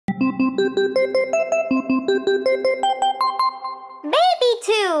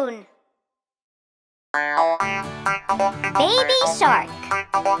Babytoon. Baby shark.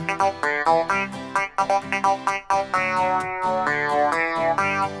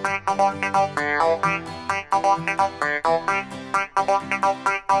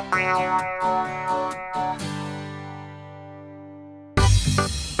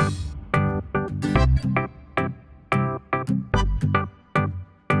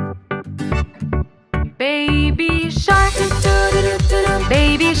 Baby shark,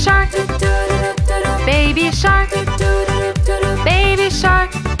 baby shark, baby shark, baby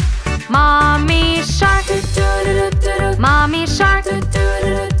shark, mommy shark, mommy shark,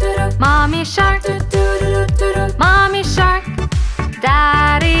 mommy shark, mommy shark,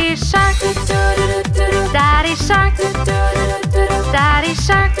 daddy shark, daddy shark, daddy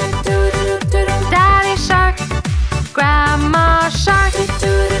shark, daddy shark, grandma shark,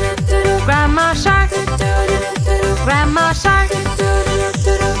 grandma shark, grandma shark,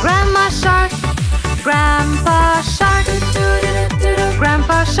 grandma shark, grandpa shark,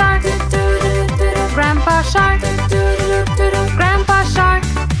 grandpa shark, grandpa shark, grandpa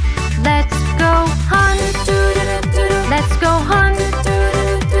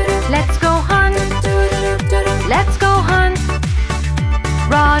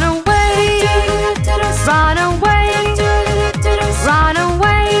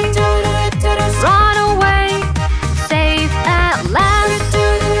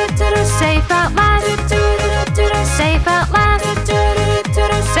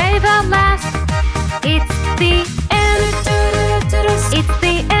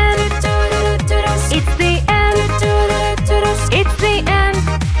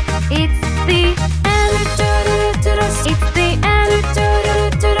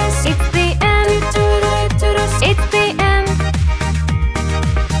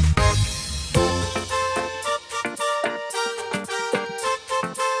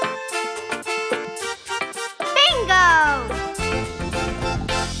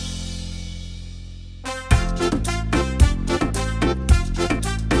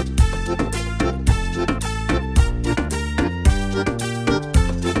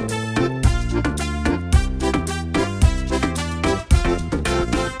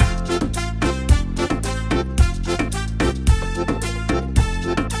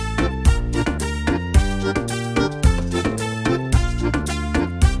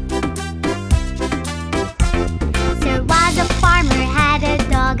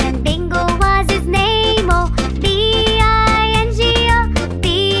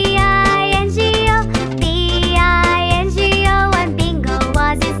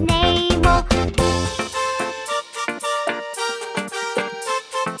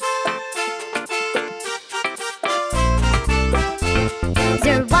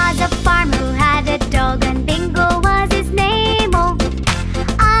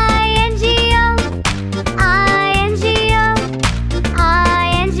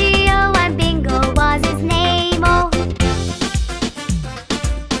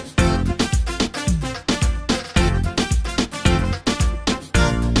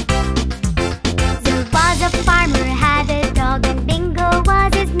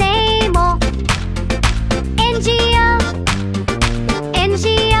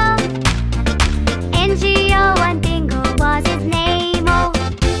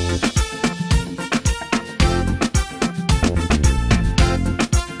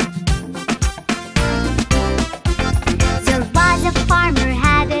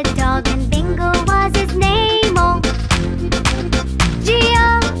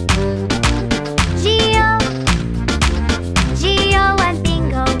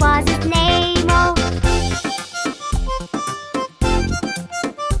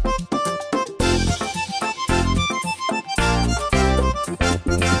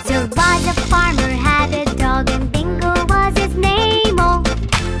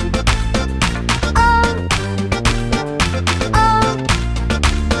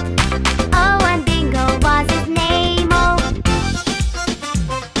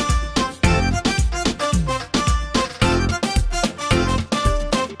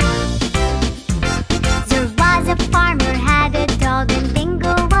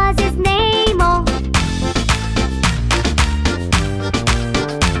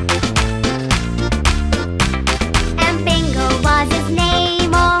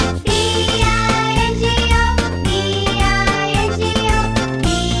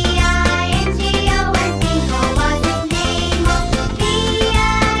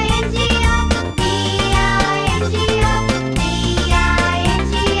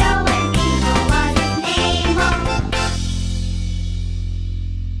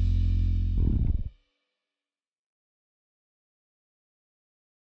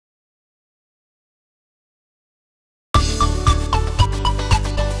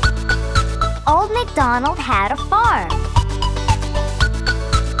MacDonald had a farm.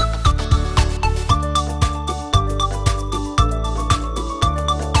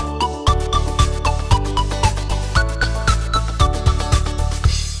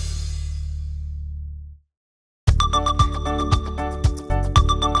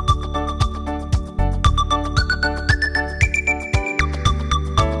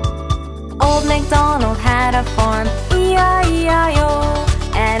 Old MacDonald had a farm, E-I-E-I-O.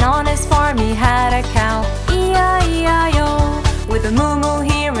 And on his farm he had a cow, E-I-E-I-O. With a moo-moo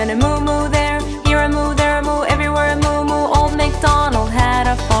here and a moo-moo there, here a moo, there a moo, everywhere a moo-moo. Old MacDonald had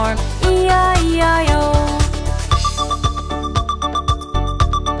a farm, E-I-E-I-O.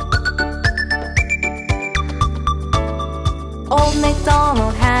 Old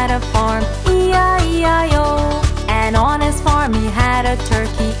MacDonald had a farm, E-I-E-I-O. And on his farm he had a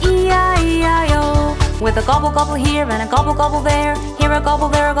turkey, E-I-E-I-O. With a gobble gobble here and a gobble gobble there, here a gobble,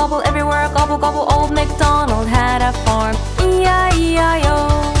 there a gobble, everywhere a gobble gobble. Old MacDonald had a farm, E-I-E-I-O.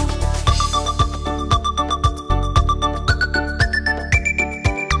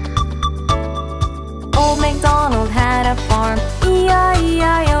 Old MacDonald had a farm,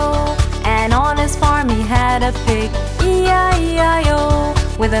 E-I-E-I-O. And on his farm he had a pig, E-I-E-I-O.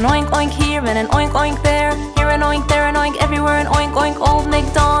 With an oink oink here and an oink oink there, here an oink, there an oink, everywhere an oink oink. Old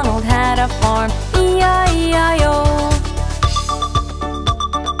MacDonald had a farm, E-I-E-I-O.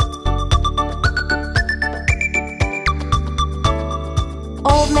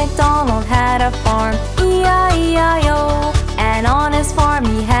 Old MacDonald had a farm, E-I-E-I-O. And on his farm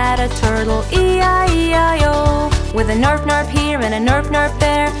he had a turtle, E-I-E-I-O. With a nerp nerp here and a nerp nerp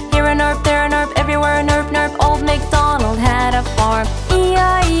there, here a nerp, there a nerp, everywhere a nerp nerp. Old MacDonald had a farm,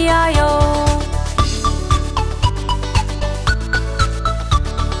 E-I-E-I-O.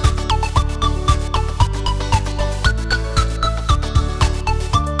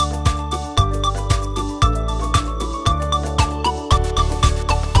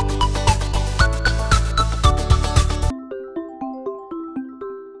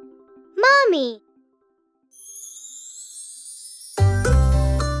 Mommy.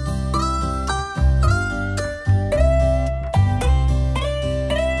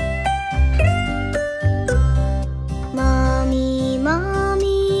 Mommy,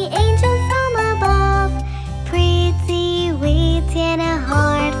 mommy, angel from above, pretty, witty, and a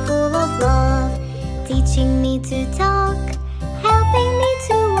heart full of love, teaching me to talk, helping me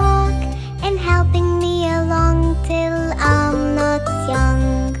to walk, and helping me along till I'm not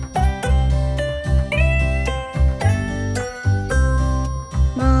young.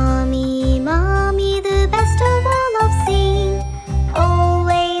 Mommy, mommy, the best of all I've seen,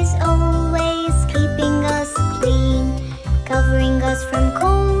 always, always keeping us clean, covering us from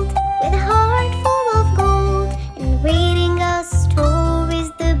cold with a heart full of gold, and reading us stories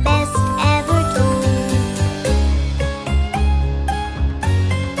the best ever told.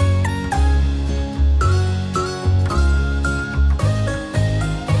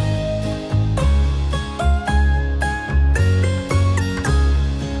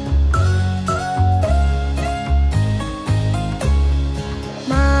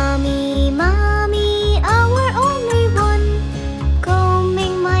 Mommy, mommy, our only one,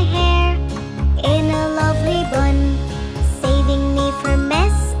 combing my hair in a lovely bun, saving me from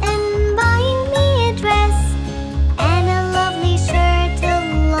mess and buying me a dress and a lovely shirt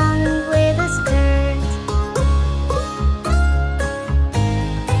along with a skirt.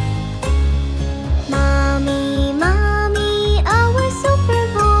 Mommy, mommy, our super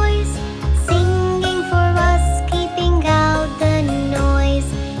voice, singing for us, keeping out the noise,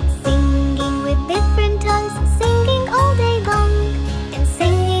 singing with different tongues, singing all day long, and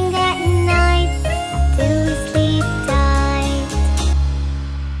singing at night till we sleep tight.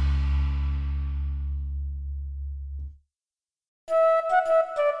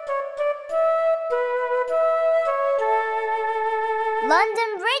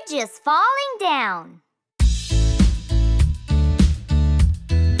 London Bridge is falling down.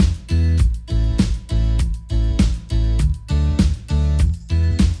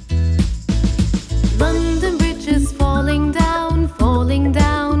 London Bridge is falling down, falling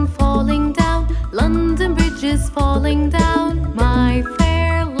down, falling down. London Bridge is falling down, my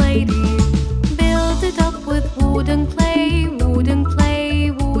fair lady. Build it up with wooden clay, wooden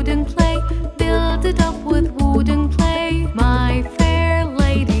clay, wooden clay. Build it up with wooden clay, my fair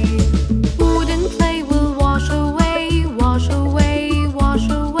lady. Wooden clay will wash away, wash away, wash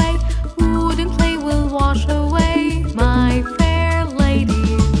away. Wooden clay will wash away, my fair lady.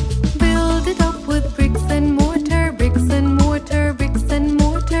 Build it up with bricks and mortar, bricks and mortar, bricks and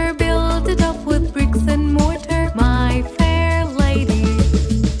mortar. Build it up with bricks and mortar, my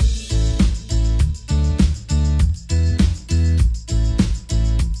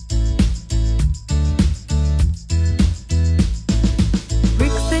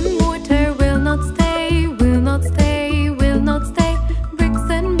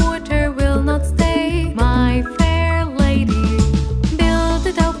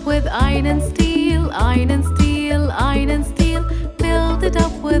Iron and steel, iron and steel, iron and steel. Build it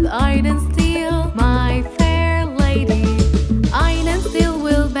up with iron and steel, my fair lady. Iron and steel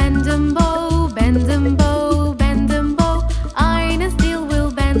will bend and bow, bend and bow, bend and bow. Iron and steel will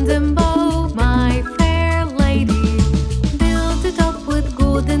bend and bow, my fair lady. Build it up with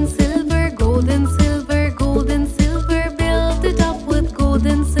gold and silver, gold and silver, gold and silver. Build it up with gold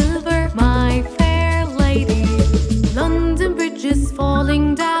and silver, my fair lady. London Bridge is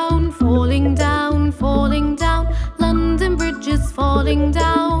falling down, falling down, falling down. London Bridge is falling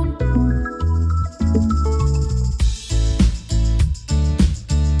down.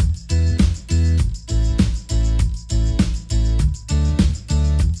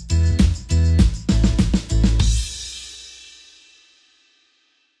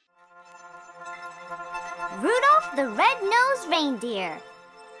 Rudolph the Red-Nosed Reindeer.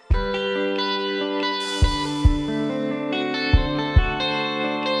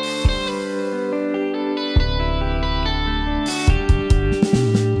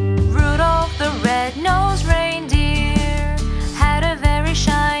 Rudolph the red-nosed reindeer had a very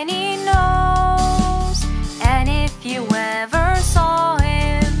shiny nose, and if you ever saw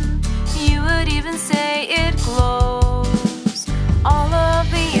him, you would even say it glows. All of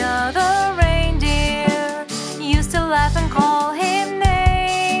the other reindeer used to laugh and call him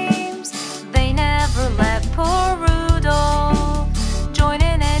names. They never let poor Rudolph join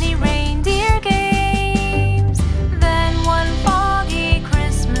in any reindeer games. Then one foggy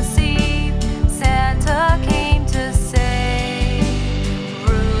Christmas Eve, Santa came to say,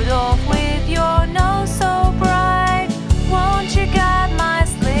 Rudolph, with your nose so bright, won't you guide my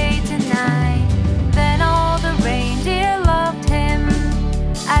sleigh tonight? Then all the reindeer loved him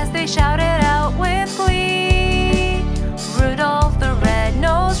as they shouted out with glee, Rudolph the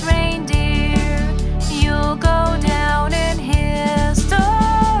red-nosed reindeer, you'll go down in history.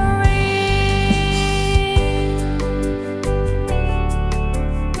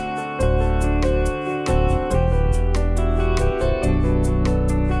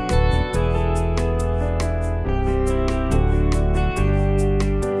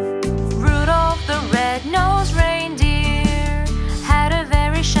 Rudolph the red-nosed reindeer had a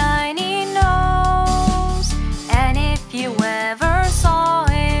very shiny nose, and if you ever saw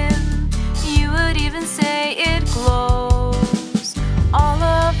him, you would even say it glows. All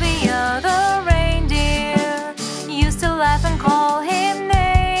of the other reindeer used to laugh and call him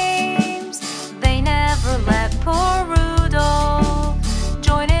names. They never let poor Rudolph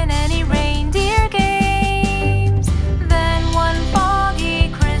join in any reindeer games. Then one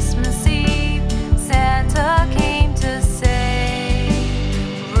foggy Christmas Eve, Santa came to say,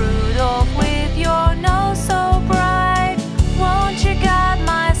 Rudolph, with your nose so bright, won't you guide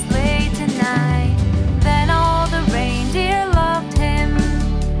my sleigh tonight? Then all the reindeer loved him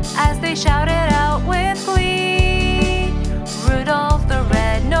as they shouted out with glee, Rudolph the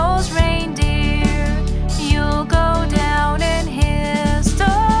red-nosed reindeer, you'll go down in history.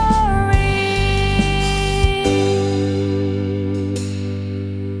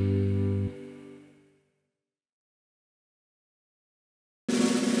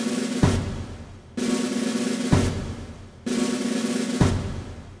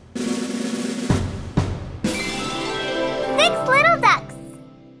 Six Little Ducks.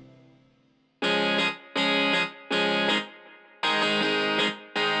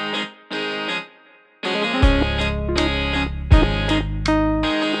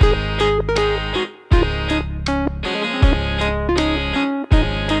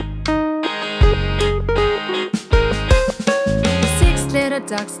 Six little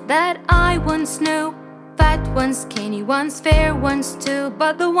ducks that I once knew, fat ones, skinny ones, fair ones too.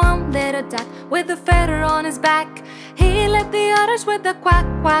 But the one little duck with a feather on his back, he led the others with a quack,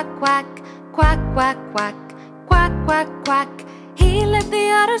 quack, quack, quack, quack, quack, quack, quack, quack. He led the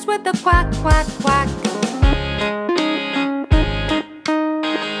others with a quack, quack, quack.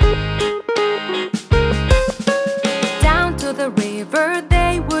 Down to the river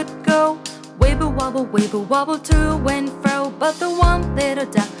they would go, wibble wobble to and fro. But the one little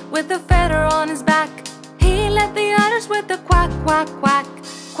duck with a feather on his back, he led the others with a quack, quack, quack,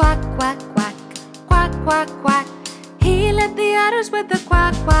 quack, quack, quack, quack, quack, quack. He led the others with a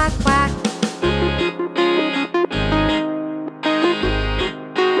quack, quack, quack.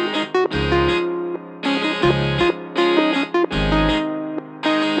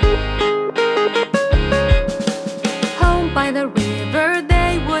 Home by the river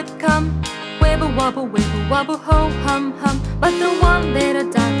they would come, wibble wobble, ho hum hum. But the one little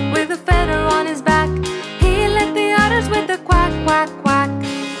duck with a feather on his back, he led the others with a quack, quack, quack,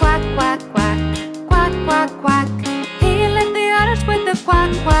 quack, quack, quack, quack, quack, quack. He led the others with a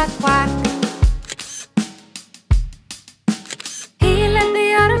quack, quack, quack.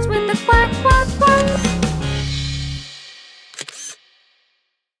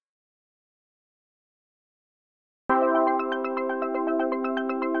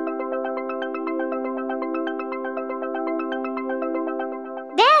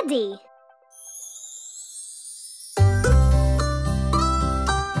 Daddy.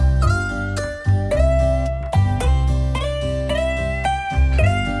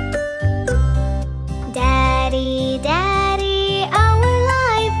 Daddy, Daddy, our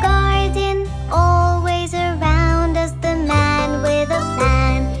life guardian, always around us, the man with a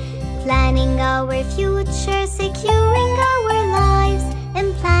plan, planning our future, securing our lives,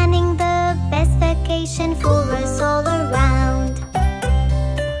 and planning the best vacation for us all around.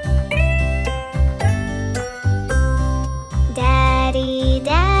 Daddy,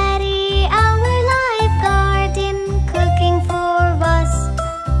 Daddy, our life guardian, cooking for us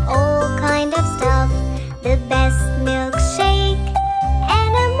all kind of stuff, the best milkshake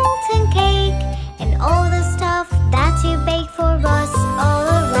and a molten cake, and all the stuff that you bake for us all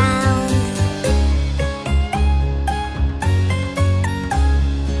around.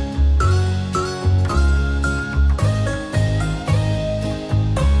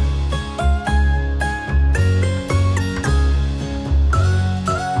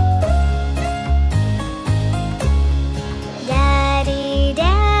 Daddy,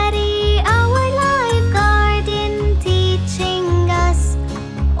 Daddy, our life guardian, teaching us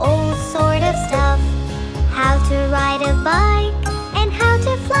all sort of stuff, how to ride a bike and how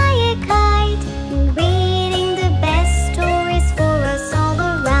to fly a kite, and reading the best stories for us all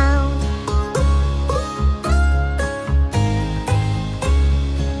around.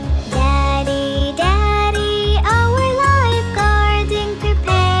 Daddy, Daddy, our life guardian,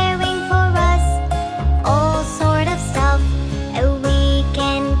 preparing for us all sort of stuff, a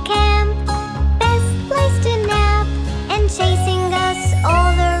weekend camp, best place to nap, and chasing us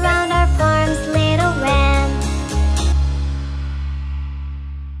all around our farm's little ramp.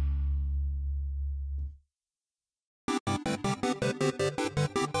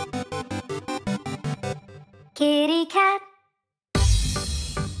 Kitty cat.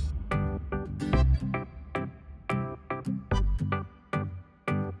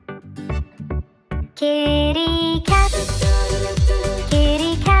 Kitty cat.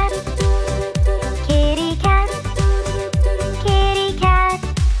 Kitty cat. Kitty cat. Kitty cat.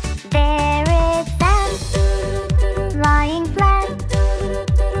 There it sat, lying flat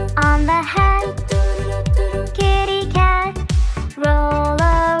on the hat. Kitty cat, roll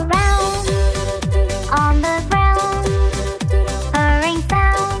around on the ground, purring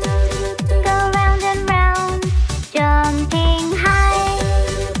sound, go round and round, jumping high,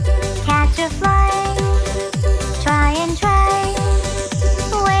 catch a fly, try and try,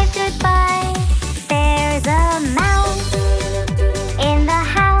 wave goodbye. There's a mouse in the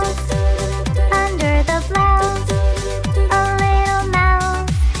house, under the blouse, a little mouse,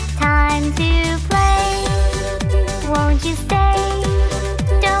 time to play. Won't you stay?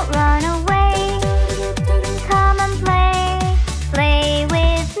 Don't run away. Come and play, play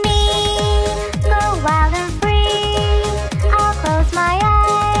with me. Go wild and free. I'll close my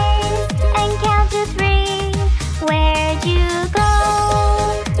eyes and count to 3. Where'd you go?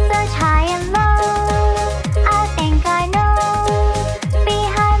 Such high and low. I think I know.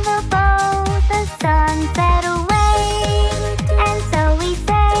 Behind the boat, the sunset away. And so we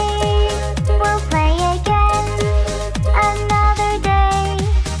say, we'll play again another day.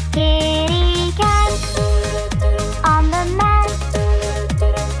 Kitty cat on the mat,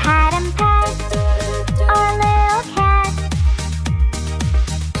 pat and pat our little cat.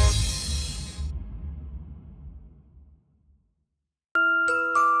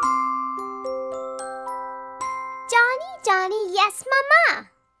 Johnny, Johnny, yes, Mama.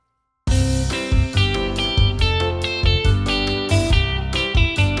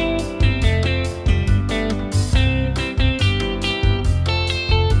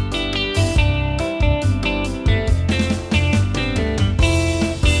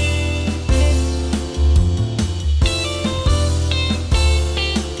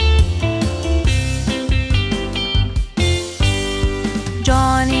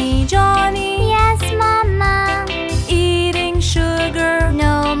 Johnny, Johnny, Yes, Mama. eating sugar,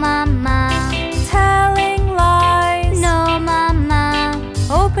 No, Mama. telling lies. No, Mama.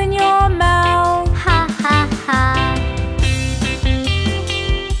 Open your mouth. Ha, ha, ha.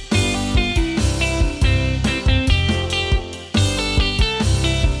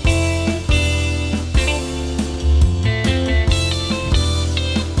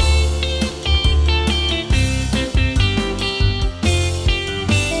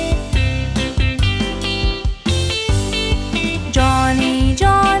 Johnny,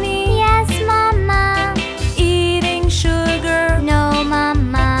 Johnny, Yes, Mama. eating sugar, No,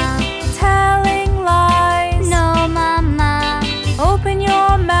 Mama. telling lies. No, Mama. Open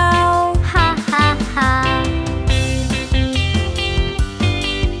your mouth. Ha, ha, ha.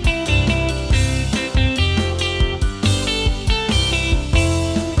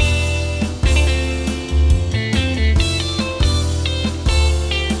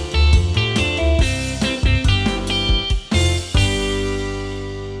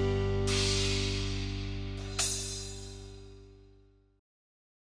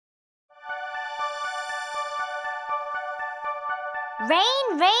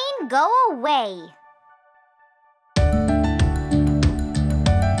 Rain, rain, go away.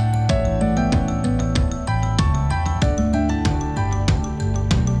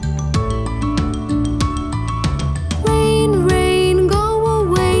 Rain, rain, go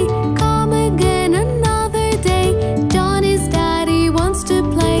away. Come again another day. Johnny's daddy wants to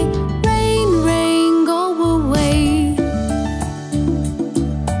play. Rain, rain, go away.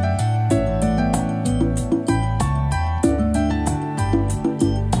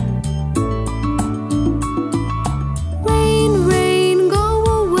 Rain, rain, go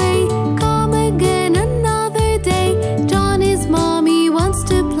away. Come again another day. Johnny's mommy wants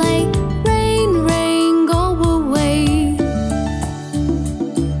to play. Rain, rain, go away.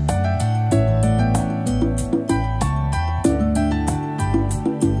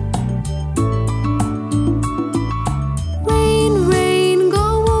 Rain, rain,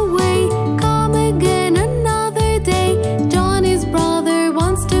 go away. Come again another day. Johnny's brother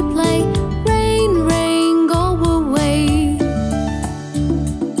wants to play. Rain, rain, go away.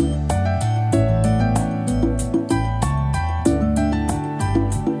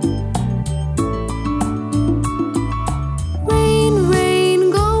 Rain,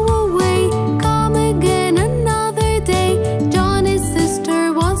 rain, go away. Come again another day. Johnny's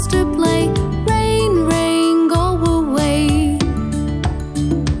sister wants to play. Rain, rain, go away.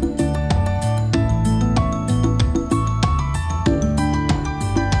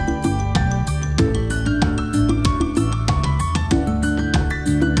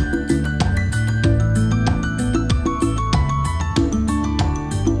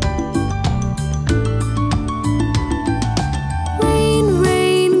 Rain,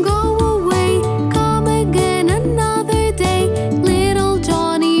 rain, go away. Come again another day. Little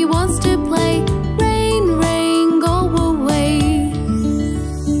Johnny wants to play. Rain, rain, go away.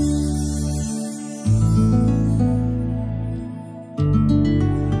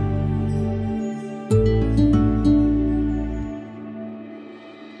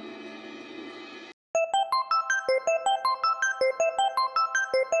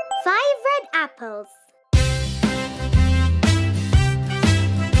 Five red apples.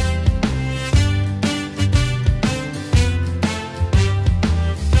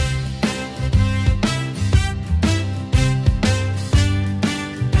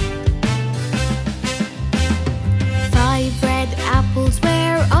 Five red apples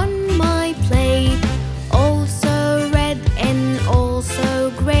were on my plate, also red and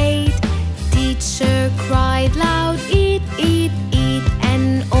also great. Teacher cried loud, eat, eat, eat,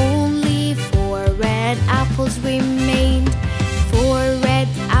 and only four red apples remained. Four red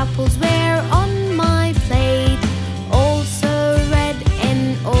apples were on my plate, also red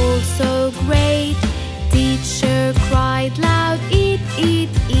and also great. Teacher cried loud, eat, eat,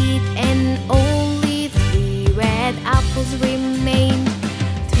 eat, and only three red apples remained.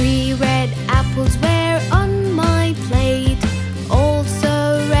 Three red apples were on my plate,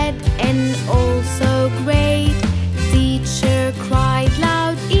 also red and also great. Teacher cried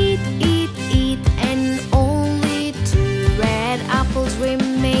loud, eat, eat, eat, and only two red apples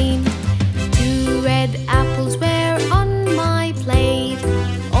remained. Two red apples were on my plate,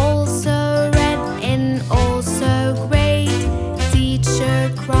 also red and also great.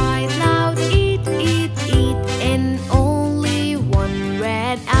 Teacher cried loud, eat, eat, eat, and only one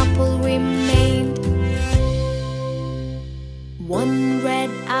red apple remained. One red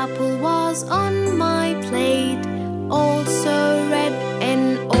apple was on my plate, also red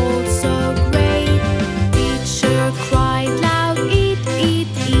and also great. Teacher cried loud, eat, eat,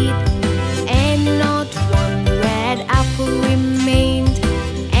 eat, and not one red apple remained.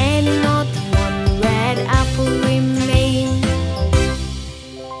 And not one red apple remained.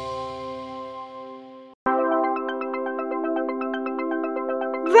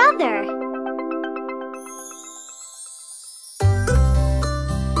 Brother.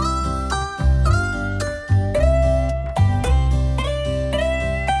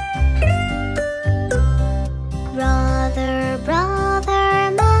 Brother,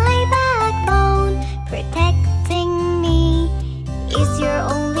 brother, my backbone, protecting me is your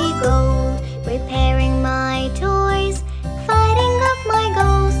only goal. Repairing my toys, fighting off my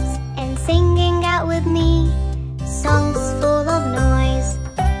ghosts, and singing out with me songs full of noise.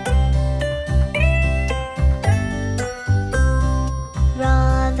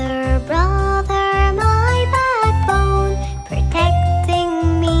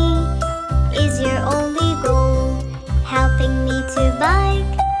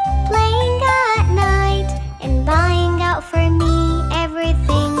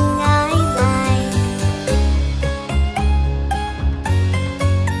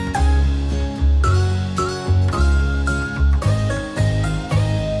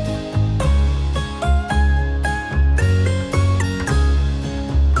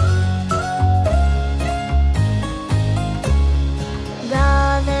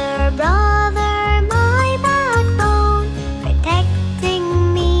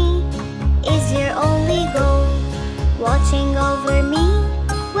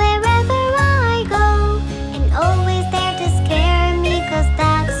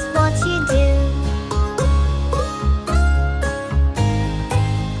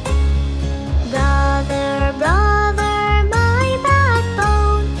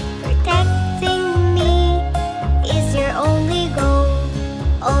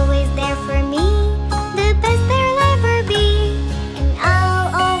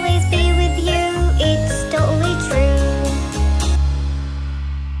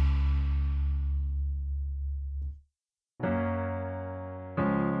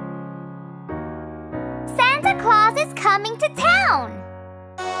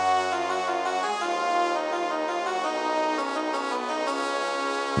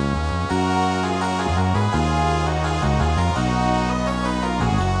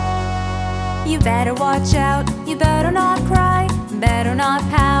 better watch out, you better not cry, better not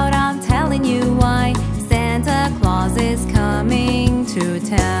pout, I'm telling you why. Santa Claus is coming to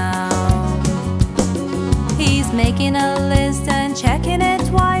town. He's making a list and checking it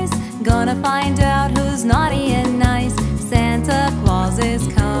twice, gonna find out who's naughty and nice. Santa Claus is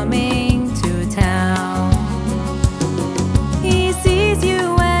coming to town. He sees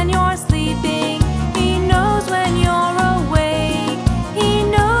you when you're sleeping, he knows when you're awake, he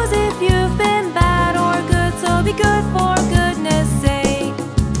knows if you've been bad or good, so be good for goodness sake.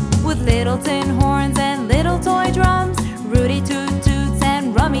 With little tin horns and little toy drums, Rudy Toot Toots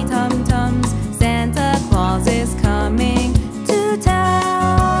and Rummy Tum Tums, Santa Claus is coming to town.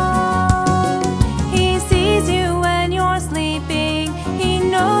 He sees you when you're sleeping, he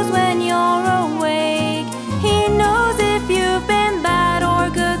knows when you're awake, he knows if you've been bad or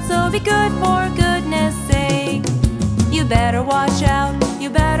good, so be good for goodness sake. You better watch out, you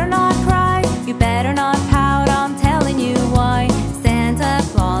better not cry, you better not pout, I'm telling you why. Santa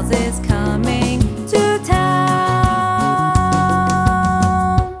Claus is coming to town.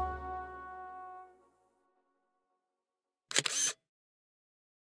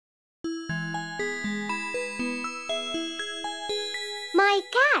 My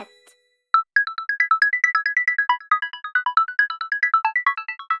cat.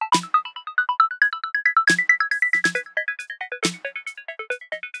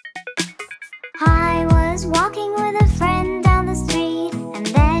 I was walking with a friend down the street, and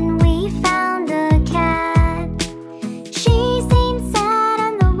then we found a cat. She seemed sad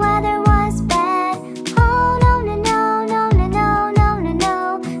and the weather was bad. Oh no no no no no no no no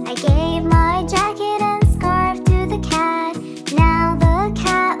no. I gave my jacket and scarf to the cat. Now the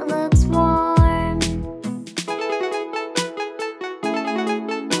cat looks warm.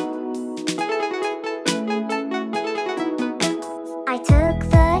 I took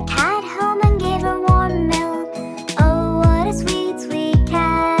the cat home and gave her warm milk. Oh, what a sweet, sweet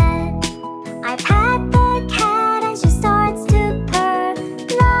cat. I pat the cat and she starts to purr.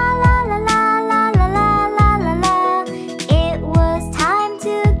 La la la la la la la la la la. It was time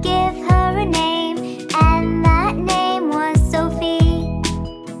to give her a name, and that name was Sophie.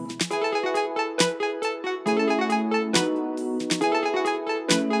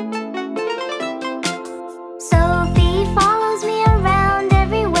 Sophie follows me around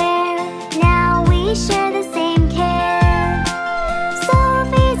everywhere. Now we share the same care.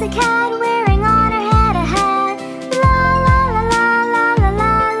 Sophie's a cat wearing on her head a hat. La la la la la la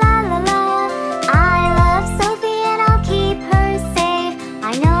la la la la. I love Sophie and I'll keep her safe.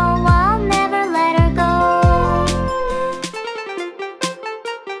 I know I'll never let her go.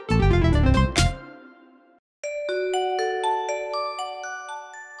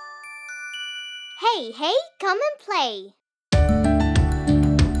 Hey, hey, come and play.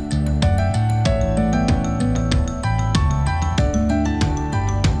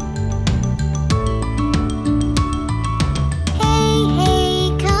 Hey,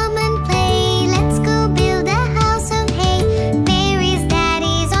 hey, come and play. Let's go build a house of hay. Mary's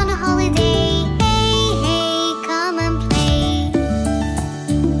daddy's on a holiday. Hey, hey, come and play.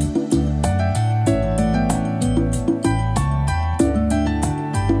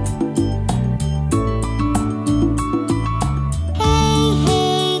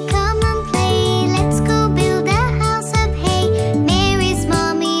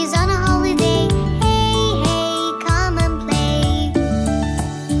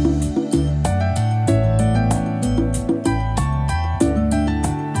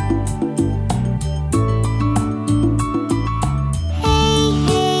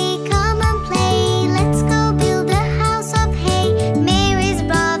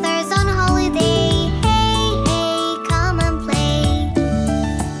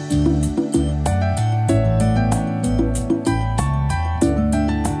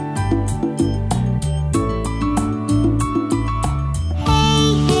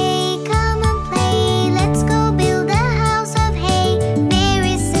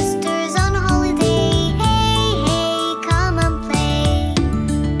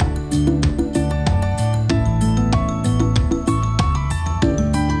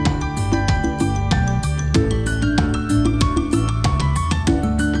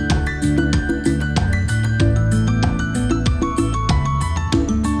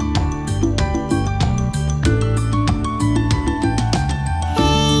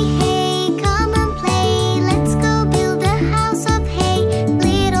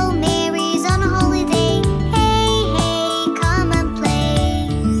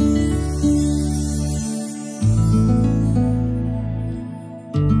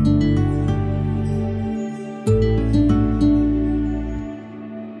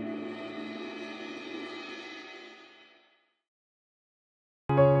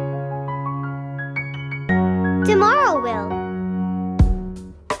 Tomorrow will.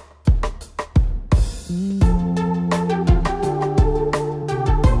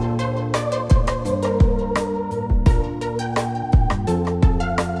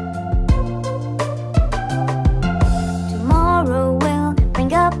 Tomorrow will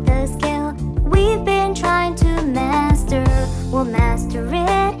bring up the skill we've been trying to master. We'll master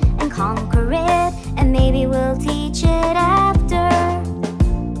it and conquer it, and maybe we'll teach it after.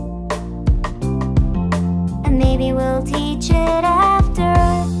 And maybe we'll teach it after.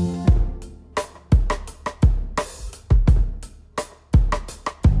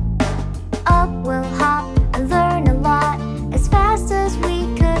 Up we'll hop and learn a lot as fast as we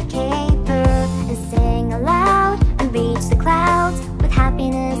could caper, and sing aloud and reach the clouds with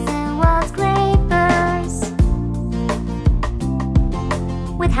happiness and wild scrapers.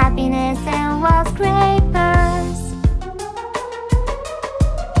 With happiness and wild scrapers.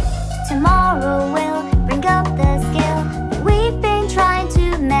 Tomorrow will bring up the skill that we've been trying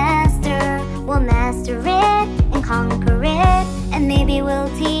to master. We'll master it and conquer it, and maybe we'll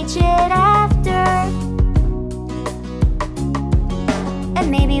teach it after. And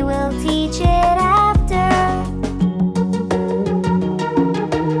maybe we'll teach it after.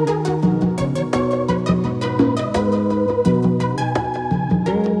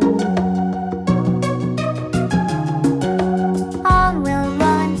 On we'll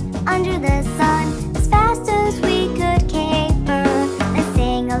run under the sun as fast as we could caper, and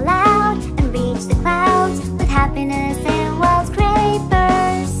sing aloud and reach the clouds with happiness and wild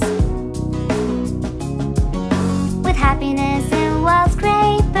scrapers. With happiness and wild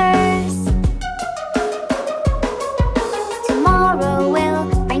scrapers. Tomorrow will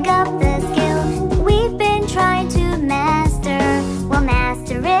bring up the skill that we've been trying to master. We'll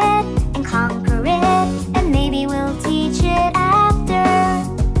master it and conquer it, and maybe we'll teach it after.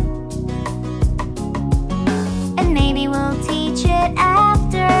 And maybe we'll teach it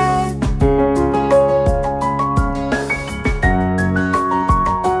after.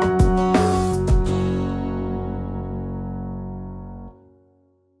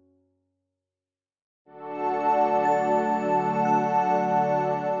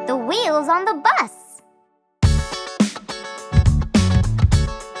 The wheels on the bus.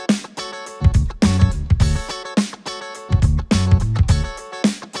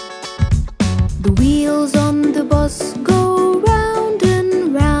 The wheels on the bus go round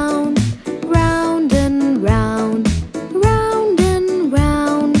and round, round and round, round and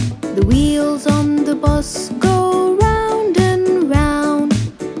round. The wheels on the bus go round and round,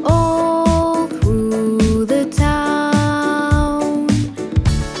 all through the town.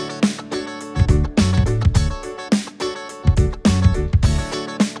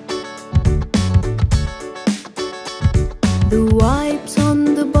 The wipes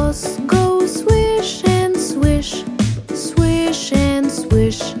on the bus go swish and swish, swish and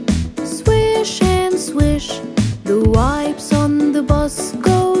swish, swish and swish. The wipes on the bus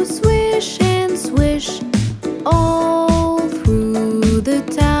go swish and swish, all through the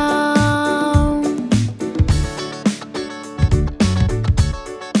town.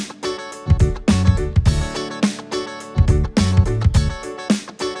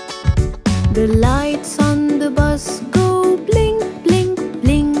 The lights on the bus go blink, blink,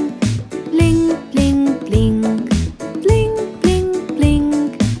 blink, blink, blink, blink, blink, blink,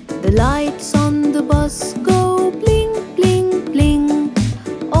 blink. The lights on the bus go blink, blink, blink,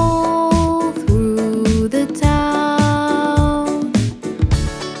 all through the town.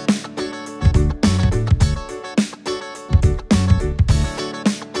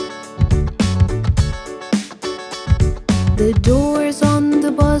 The doors on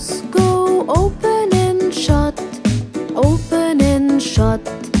the bus go open and shut, open and shut,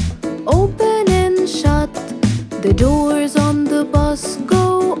 open and shut. The doors on the bus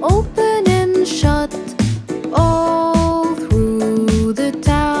go open and shut, all through the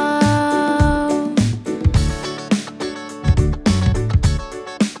town.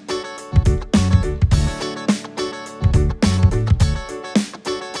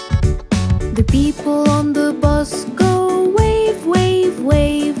 The people on the bus go wave, wave,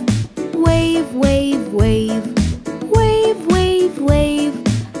 wave, wave, wave, wave, wave, wave, wave.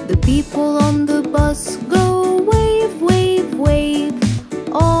 The people on the bus go wave, wave, wave,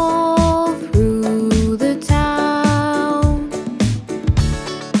 all through the town.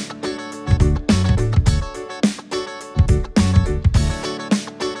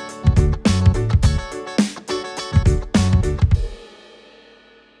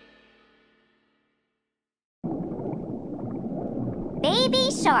 Baby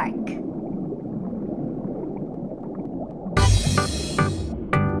shark.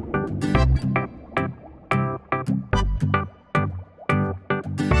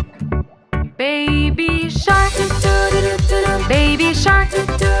 shark,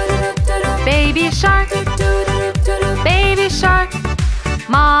 baby shark, baby shark.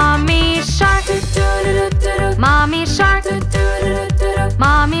 Mommy shark, mommy shark,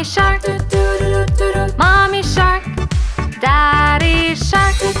 mommy shark, mommy shark. Daddy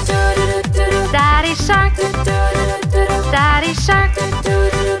shark, daddy shark, daddy shark,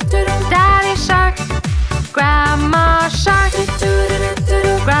 daddy shark. Grandma shark,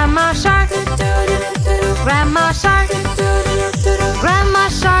 grandma shark, grandma shark, grandma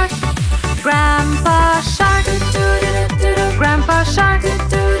shark. Grandpa shark, grandpa shark,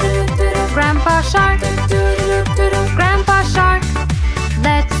 grandpa shark, grandpa shark.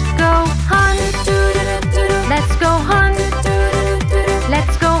 Let's go hunt, let's go hunt,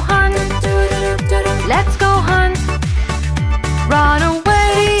 let's go hunt, let's go hunt. Run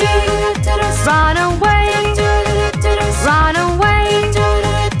away, run away, run away,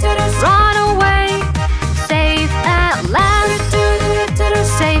 run away. Safe at last,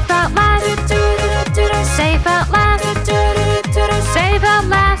 safe at last, safe at last, safe at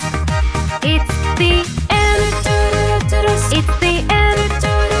last. It's the end, it's the end, it's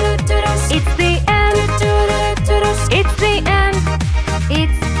the end, it's the end, it's the end, it's the end,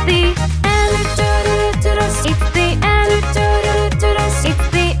 it's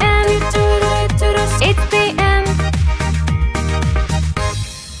the end, it's the end.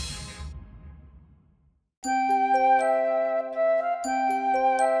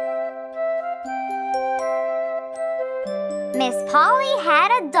 Miss Polly had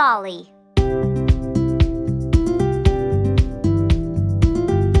a dolly.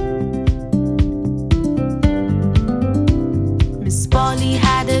 Miss Polly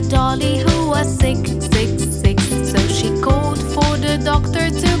had a dolly who was sick, sick, sick. So she called for the doctor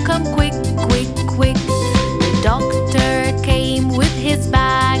to come quick, quick, quick. The doctor came with his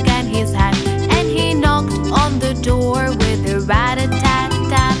bag and his hat, and he knocked on the door with a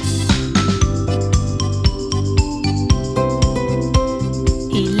rat-a-tat-tat.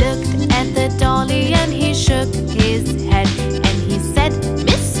 He looked at the dolly and he shook his head, and he said,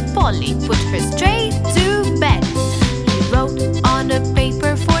 "Miss Polly, put her straight to bed." He wrote on a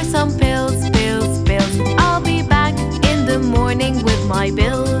paper for some pills, pills, pills. "I'll be back in the morning with my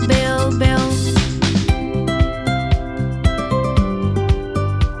bill, bill, bill."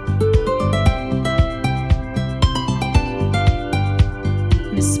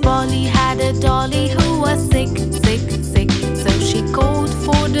 Miss Polly had a dolly who was sick, sick, sick. So she called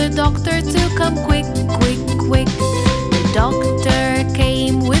for the doctor to come quick, quick, quick. The doctor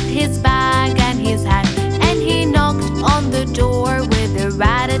came with his bag and his hat, and he knocked on the door with a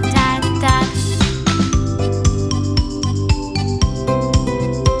rat-a-tat-tat.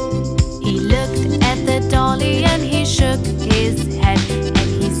 He looked at the dolly and he shook his head, and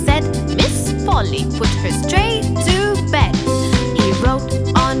he said, "Miss Polly, put her straight to bed." He wrote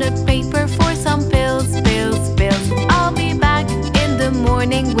on a paper for some pills, pills, pills. "I'll be back in the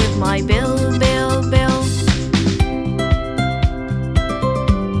morning with my bill, bill, bill."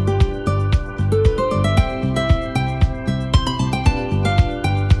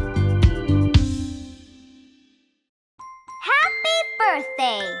 Happy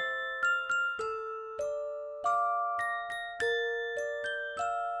birthday!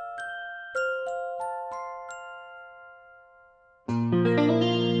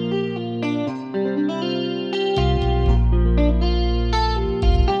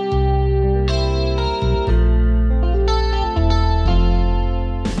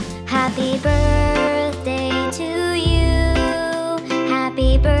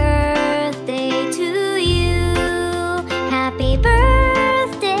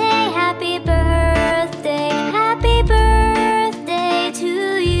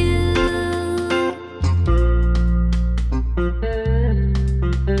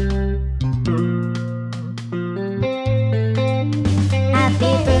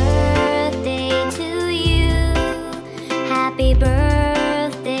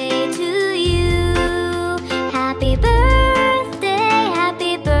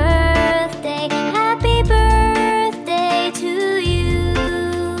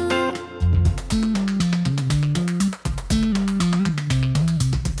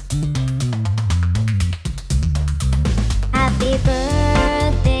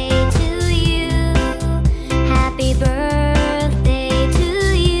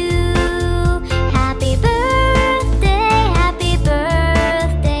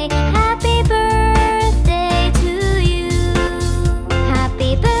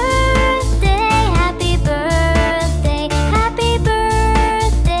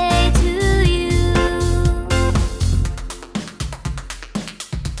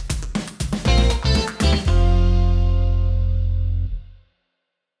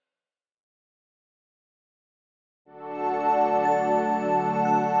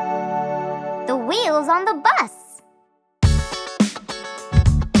 wheels on the bus.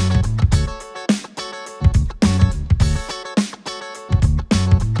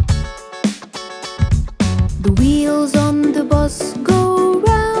 The wheels on the bus go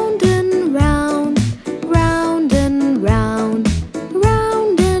round and round, round and round,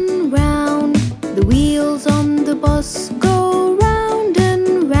 round and round. The wheels on the bus go round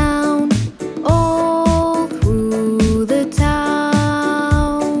and round, all through the town.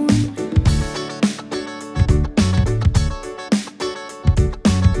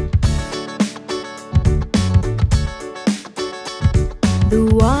 The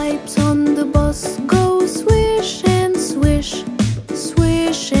wipes on the bus go swish and swish,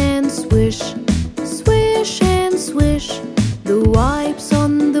 swish and swish, swish and swish. The wipes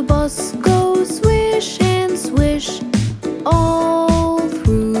on the bus go swish and swish, all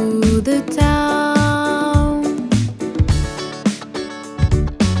through the town.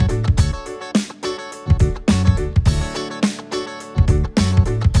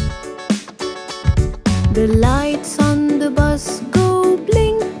 The lights on the bus go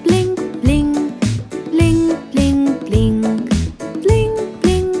blink, blink, blink, blink, blink, blink, blink,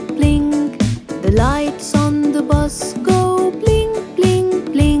 blink, blink. The lights on the bus go blink,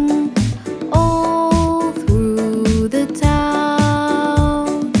 blink, blink, all through the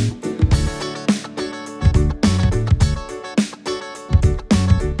town.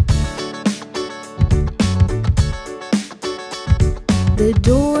 The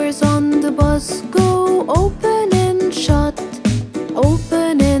doors on the bus go open and shut,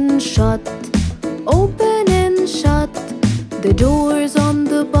 open and shut, open and shut. The doors on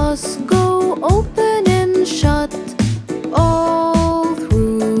the bus go open and shut, all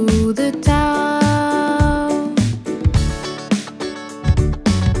through the town.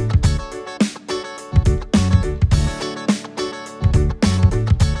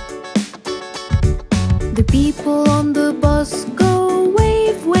 The people on the bus go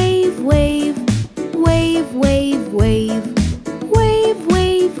wave, wave, wave, wave, wave, wave, wave,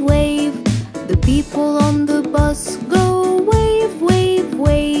 wave, wave. The people on the bus go wave, wave,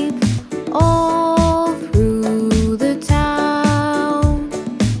 wave, all through the town.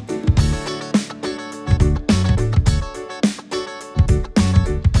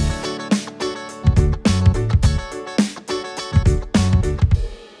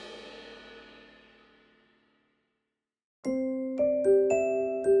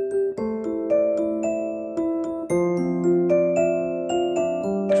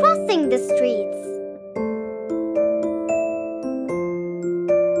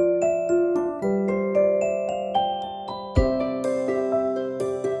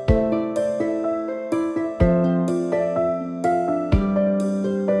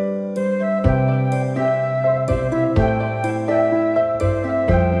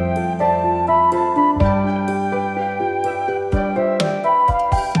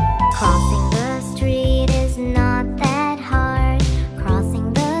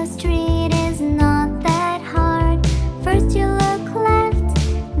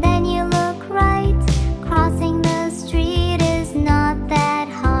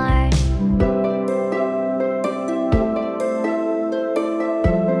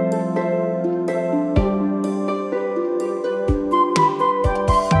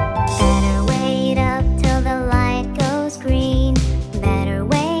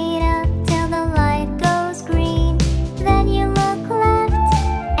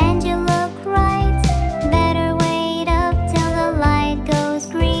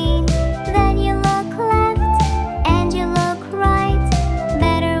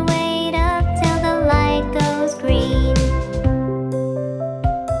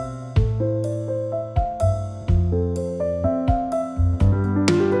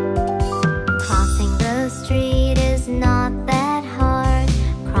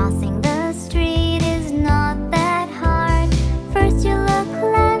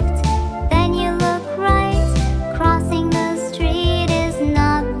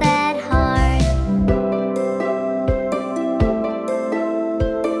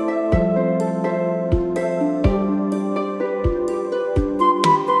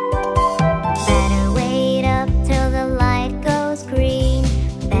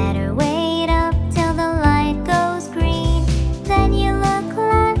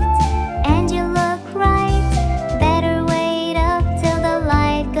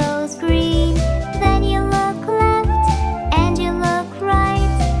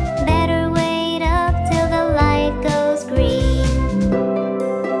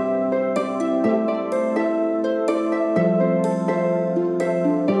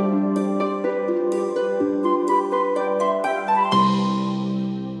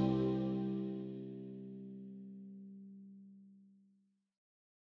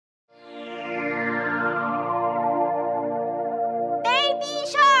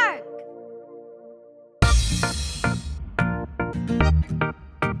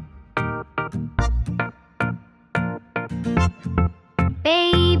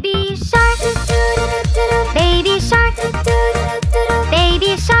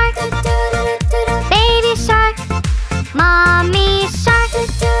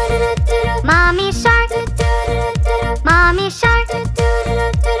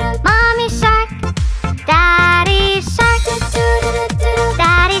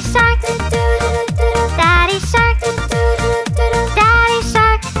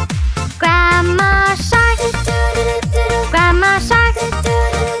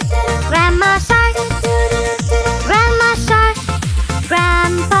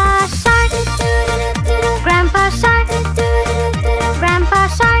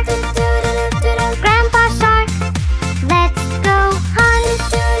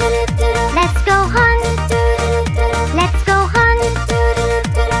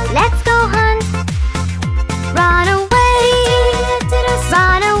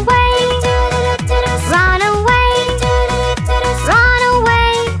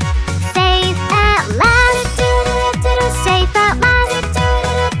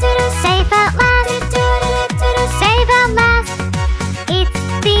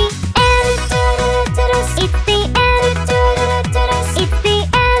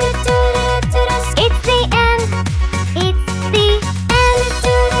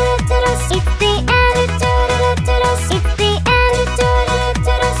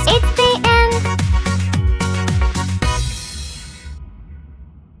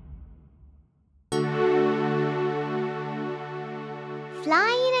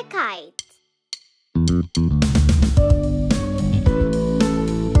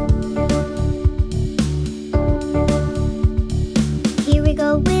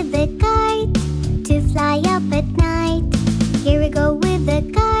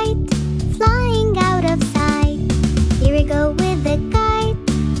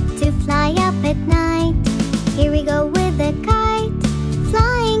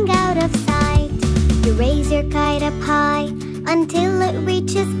 your kite up high until it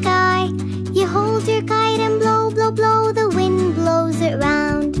reaches sky. You hold your kite and blow, blow, blow, the wind blows it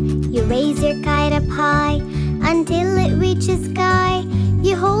round. You raise your kite up high until it reaches sky.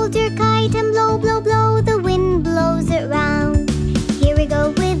 You hold your kite and blow, blow, blow, the wind blows it round. Here we go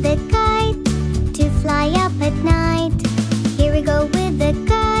with the kite to fly up at night. Here we go with the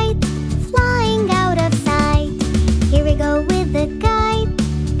kite flying out of sight. Here we go with the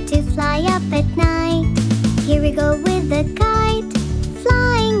kite to fly up at night. Here we go with the kite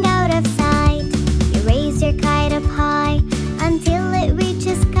flying out of sight. You raise your kite up high until it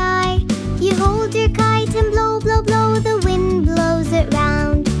reaches sky. You hold your kite and blow, blow, blow, the wind blows it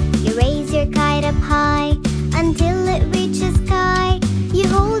round. You raise your kite up high until it reaches sky. You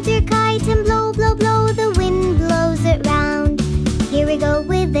hold your kite and blow, blow, blow, the wind blows it round. Here we go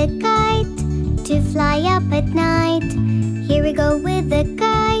with the kite to fly up at night. Here we go with the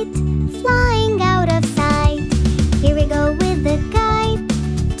kite flying out of sight. Here we go with the kite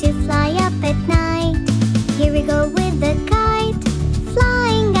to fly up at night. Here we go with the kite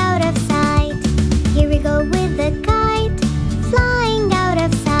flying out of sight. Here we go with the kite flying out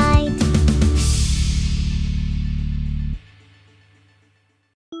of sight.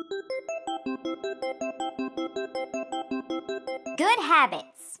 Good habits.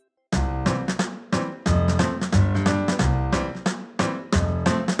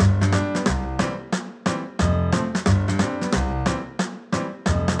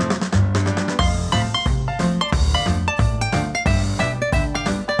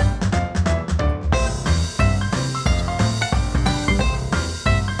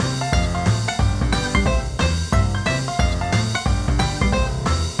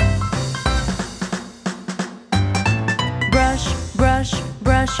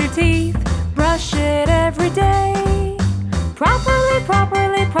 Brush your teeth, brush it every day. Properly,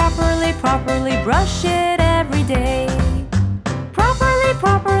 properly, properly, properly brush it every day. Properly,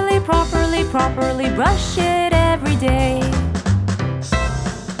 properly, properly, properly brush it every day.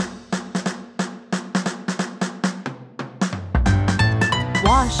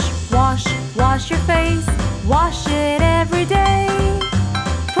 Wash your face, wash it every day.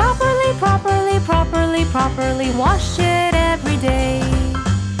 Properly, properly, properly, properly wash it every day.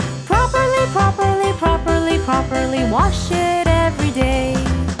 Properly, properly, properly, properly wash it every day.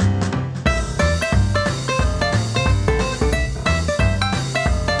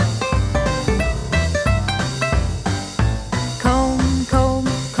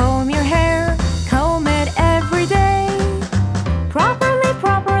 Comb your hair, comb it every day. Properly,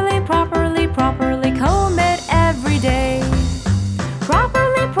 properly, properly, properly comb it every day.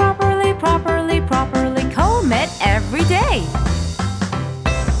 Properly, properly, properly, properly comb it every day.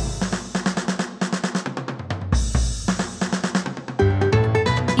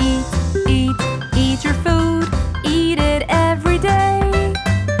 Eat your food, eat it every day.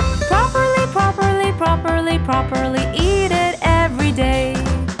 Properly, properly, properly, properly eat it every day.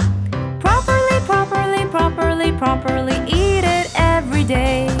 Properly, properly, properly, properly eat it every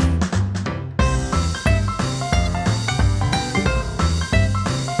day.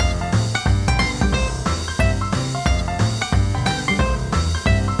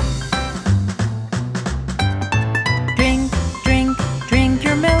 Drink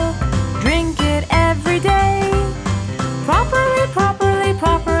your milk, drink it every day. Properly, properly,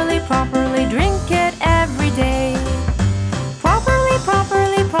 properly, properly drink it every day. Properly,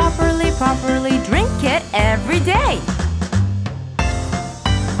 properly, properly, properly drink it every day.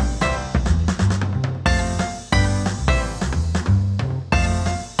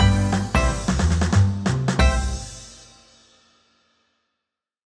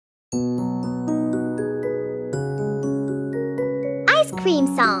 Ice cream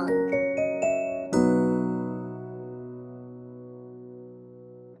song.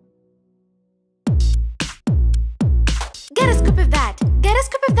 Get a scoop of that! Get a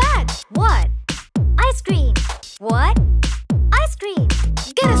scoop of that! What? Ice cream. What? Ice cream.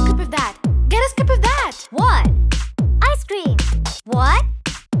 Get a scoop of that! Get a scoop of that! What? Ice cream. What?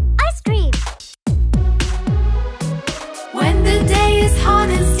 Ice cream. When the day is hot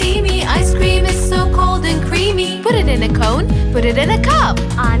and steamy, ice cream is so cold and creamy. Put it in a cone, put it in a cup.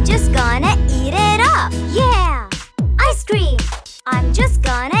 I'm just gonna eat it up. Yeah! Ice cream. I'm just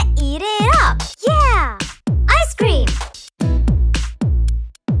gonna eat it up. Yeah! Ice cream.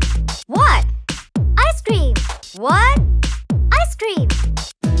 What? Ice cream. What? Ice cream.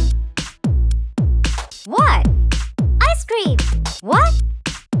 What? Ice cream. What?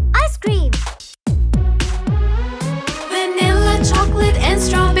 Ice cream. Vanilla, chocolate, and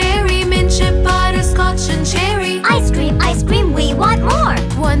strawberry, mint chip, butterscotch, and cherry. Ice cream, we want more.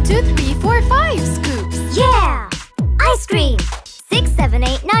 1, 2, 3, 4, 5 scoops. Yeah!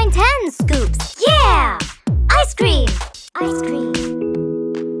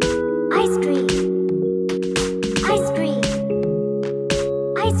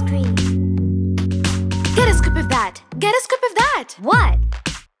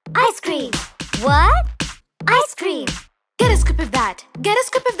 Get a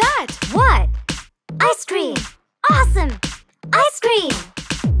scoop of that! What? Ice cream! Awesome! Ice cream!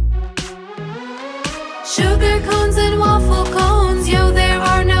 Sugar cones and waffle cones. Yo, there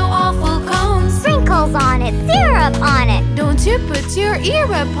are no awful cones. Sprinkles on it, syrup on it. Don't you put your ear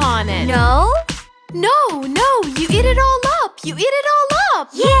upon it. No? No, you eat it all up. You eat it all up.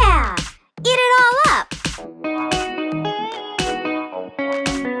 Yeah! Eat it all up!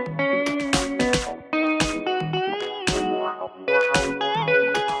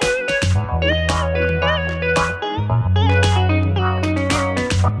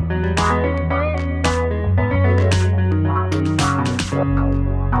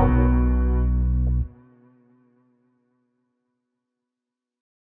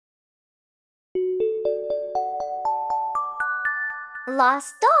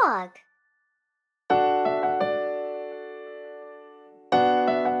 Lost dog.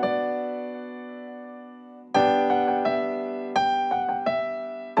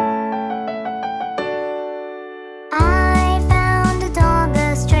 I found a dog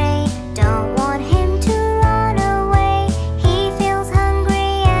astray. Don't want him to run away. He feels hungry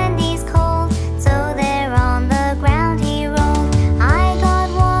and he's cold, so there on the ground he rolled. I got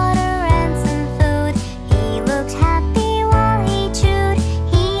water and some food. He looked happy while he chewed.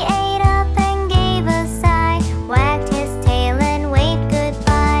 He ate up and gave a sigh, wagged his tail and waved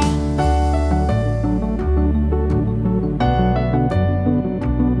goodbye.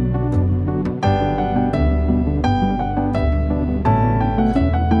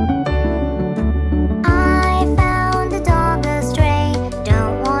 I found a dog astray.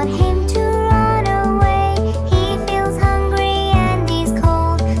 Don't want him to run away. He feels hungry and he's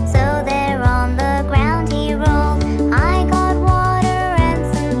cold, so there on the ground he rolled. I got water and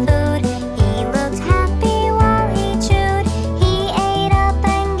some food. He looked happy while he chewed. He ate up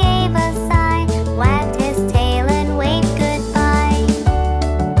and gave a sigh, wagged his tail and waved goodbye.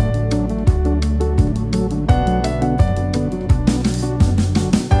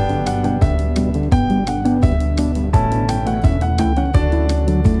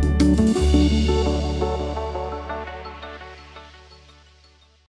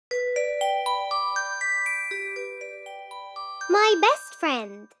 My best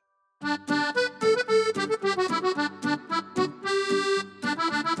friend.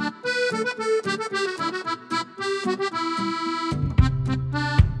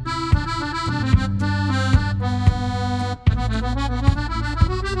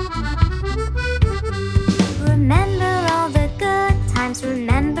 Remember all the good times,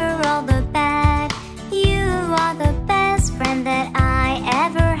 remember all the bad. You are the best friend that I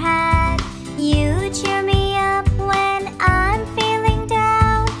ever had. You cheer me up when I'm feeling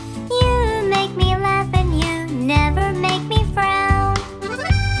down. You make me laugh and you never make me frown.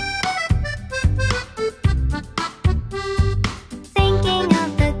 Thinking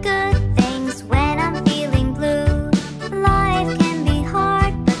of the good things when I'm feeling blue. Life can be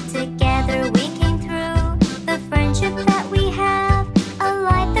hard, but together we came through. The friendship that we have, a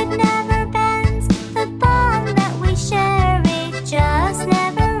light that never bends. The bond that we share, it just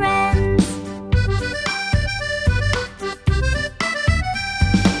never ends.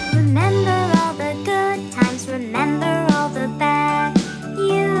 Remember all the good times, remember all the bad.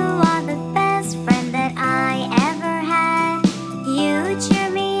 You are the best friend that I ever had. You cheer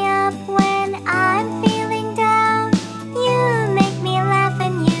me up when I'm feeling down. You make me laugh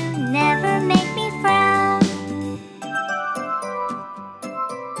and you never make me frown.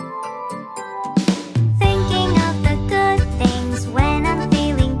 Thinking of the good things when I'm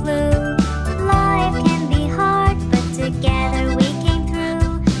feeling blue. Life can be hard, but together we came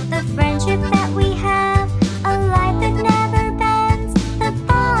through. The friendship that we have, a light that never bends. The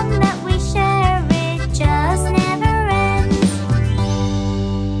bond that we share, it just never ends.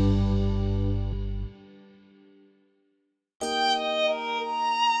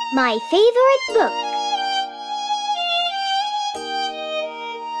 My favorite book.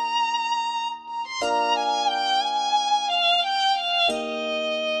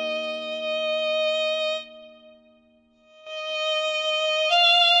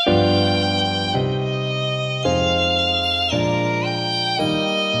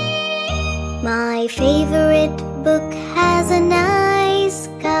 My favorite book has a nice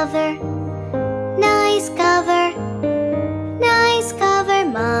cover. Nice cover. Nice cover.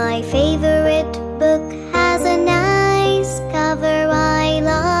 My favorite book has a nice cover. I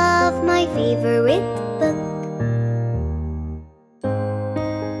love my favorite book.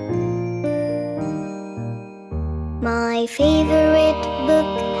 My favorite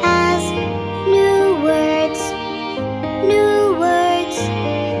book has new words. New words.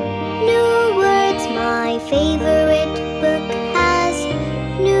 New words. My favorite book has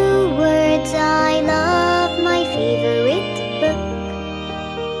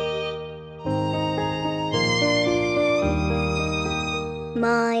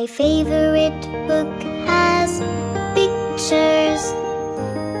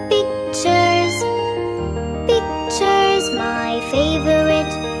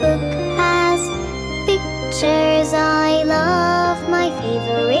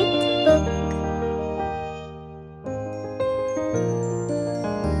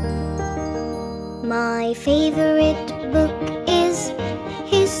My favorite book is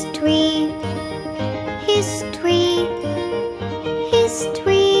history. History.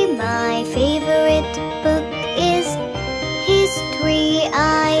 History. My favorite book is history.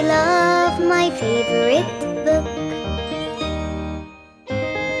 I love my favorite book.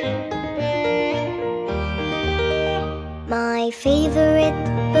 My favorite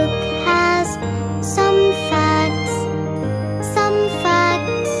book has some facts. Some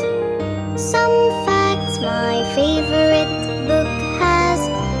facts. Some facts. My favorite book has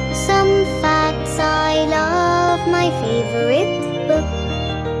some facts. I love my favorite book.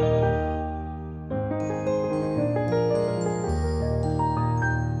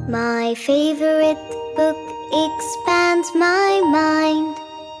 My favorite book expands my mind.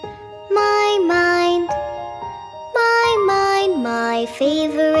 My mind. My mind. My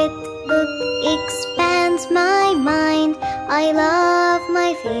favorite book expands my mind. I love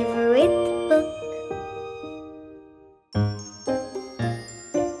my favorite book.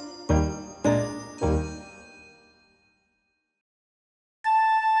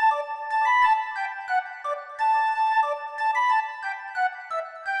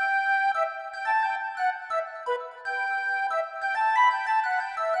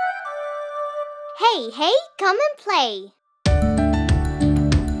 Hey, hey, come and play.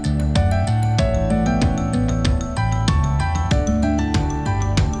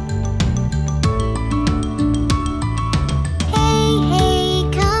 Hey, hey,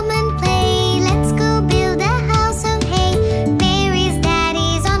 come and play. Let's go build a house of hay. Mary's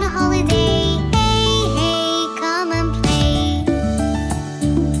daddy's on a holiday. Hey, hey, come and play.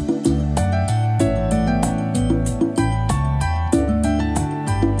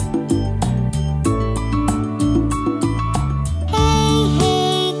 Hey,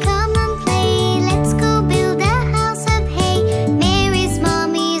 hey, come and play. Let's go build a house of hay. Mary's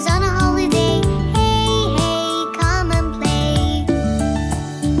mommy's on a holiday. Hey, hey, come and play.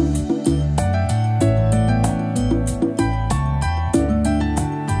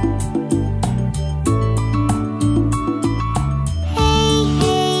 Hey,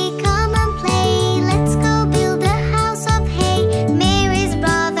 hey, come and play. Let's go build a house of hay. Mary's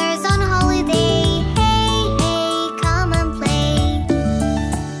brother's on a holiday. Hey, hey, come and play.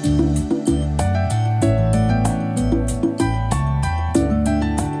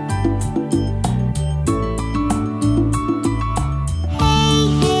 Hey,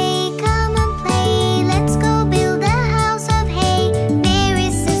 hey, come and play. Let's go build a house of hay.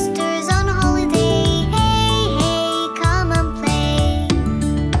 Mary's sister's on a holiday. Hey, hey, come and play.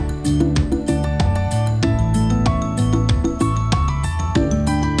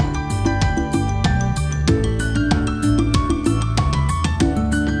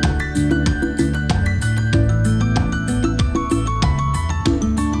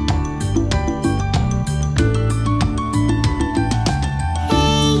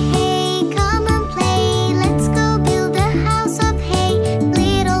 Hey, hey, come and play. Let's go build a house of hay.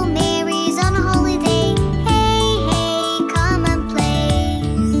 Little Mary's on a holiday. Hey, hey, come and play.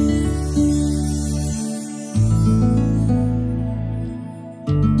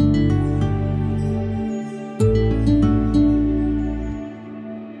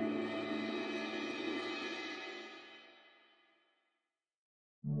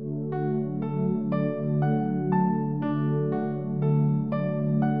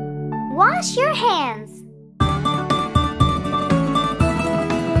 Wash your hands.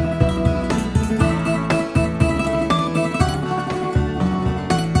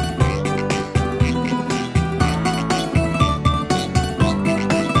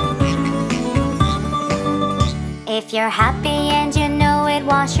 If you're happy and you know it,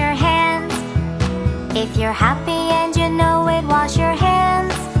 wash your hands. If you're happy and you know it, wash your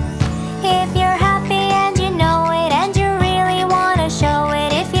hands. If you're happy and you know it and you really want to show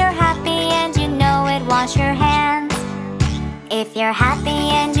it, if you're happy and you know it, wash your hands. If you're happy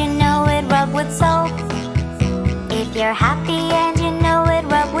and you know it, rub with soap. If you're happy and you know it,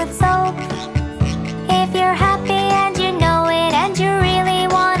 rub with soap. If you're happy and you know it and you really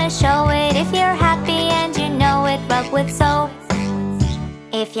want to show it, if you're happy and you know it, rub with soap.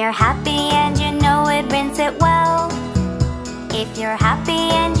 If you're happy and you know it, rinse it well. If you're happy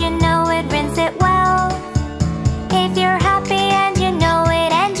and you know it, rinse it well. If you're happy and you know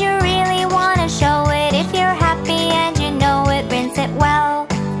it and you really want to show it, if you're happy and you know it, rinse it well.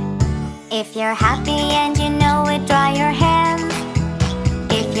 If you're happy and you know it, dry your hands.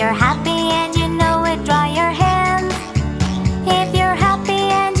 If you're happy and you know it, dry your hands. If you're happy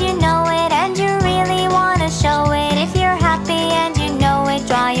and you know it and you really want to show it, if you're happy and you know it,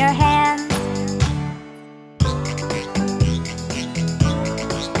 dry your hands.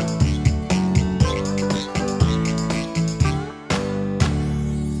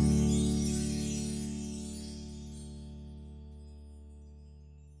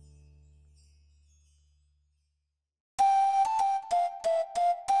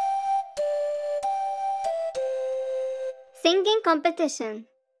 Singing competition.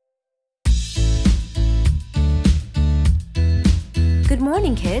 Good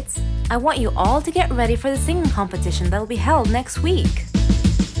morning, kids. I want you all to get ready for the singing competition that will be held next week.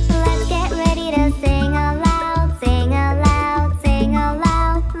 Let's get ready to sing aloud, sing aloud, sing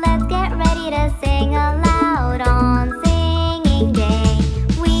aloud. Let's get ready to sing aloud on singing day.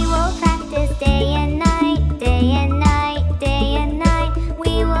 We will practice day and night, day and night, day and night.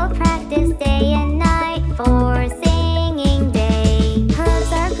 We will practice day and night for singing day.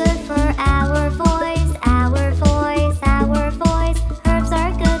 Herbs are good for our voice, our voice, our voice. Herbs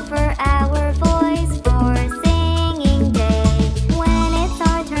are good for our voice for singing day. When it's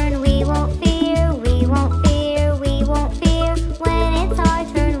our turn, we won't fear, we won't fear, we won't fear. When it's our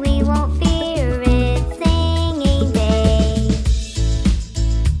turn, we won't fear, it's singing day.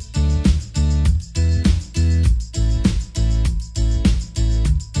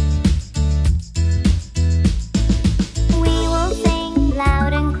 We will sing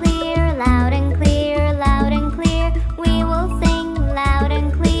loud and clear, loud and clear, loud and clear. We will sing loud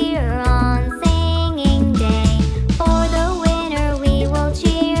and clear on singing day. For the winner we will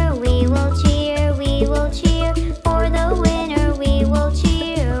cheer, we will cheer, we will cheer. For the winner we will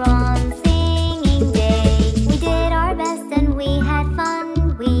cheer on singing day. We did our best and we had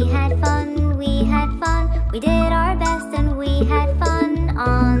fun, we had fun, we had fun. We did our best and we had fun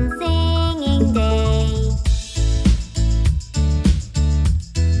on singing day.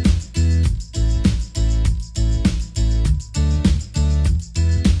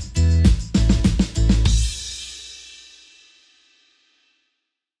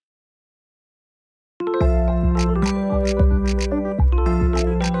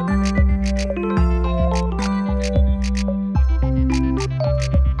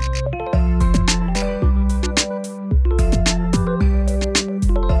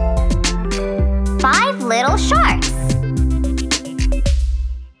 Five little sharks.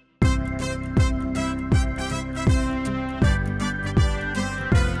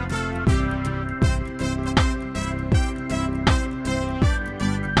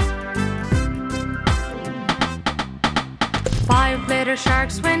 Five little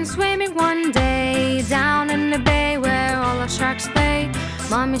sharks went swimming one day down in the bay where all the sharks play.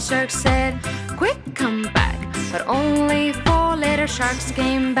 Mommy shark said, "Quick, come back." But only four little sharks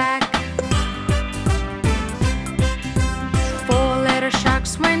came back. Four little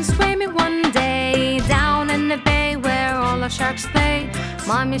sharks went swimming one day down in the bay where all the sharks play.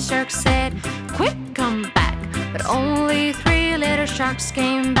 Mommy shark said, "Quick, come back." But only three little sharks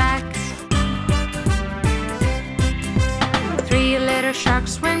came back. Three little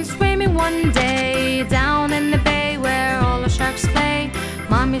sharks went swimming one day down in the bay where all the sharks play.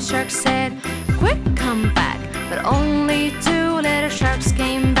 Mommy shark said, "Quick, come back." But only two little sharks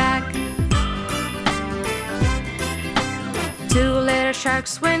came back. Two little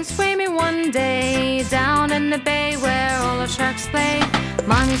sharks went swimming one day down in the bay where all the sharks play.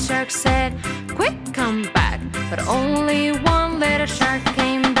 Mommy shark said, "Quick, come back." But only one little shark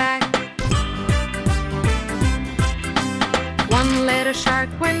came back. One little shark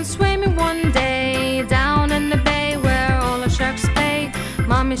went swimming one day down in the bay where all the sharks play.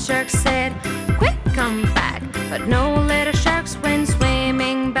 Mommy shark said, "Quick, come back." But no little sharks went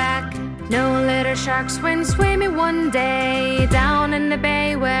swimming back. No little sharks went swimming one day down in the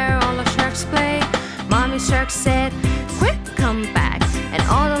bay where all the sharks play. Mommy shark said, "Quick, come back." And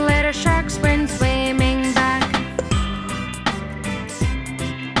all the little sharks went swimming back.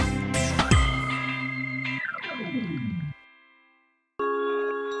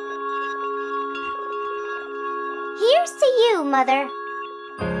 Here's to you, Mother.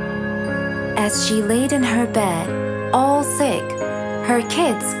 As she laid in her bed, all sick, her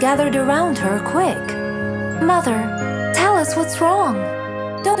kids gathered around her quick. "Mother, tell us what's wrong."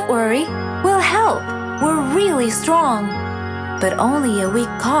 "Don't worry, we'll help. We're really strong." But only a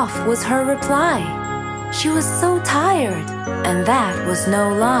weak cough was her reply. She was so tired, and that was no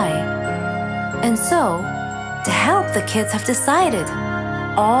lie. And so, to help, the kids have decided,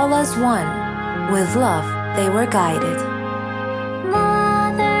 all as one, with love they were guided.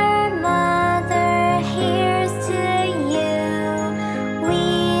 Mother, Mother, here's to you.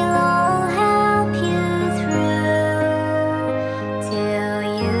 We'll all help you through till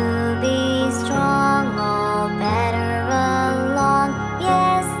you be strong, all better along.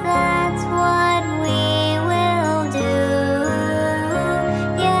 Yes, that's what we will do.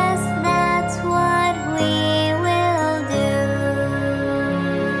 Yes, that's what we will do.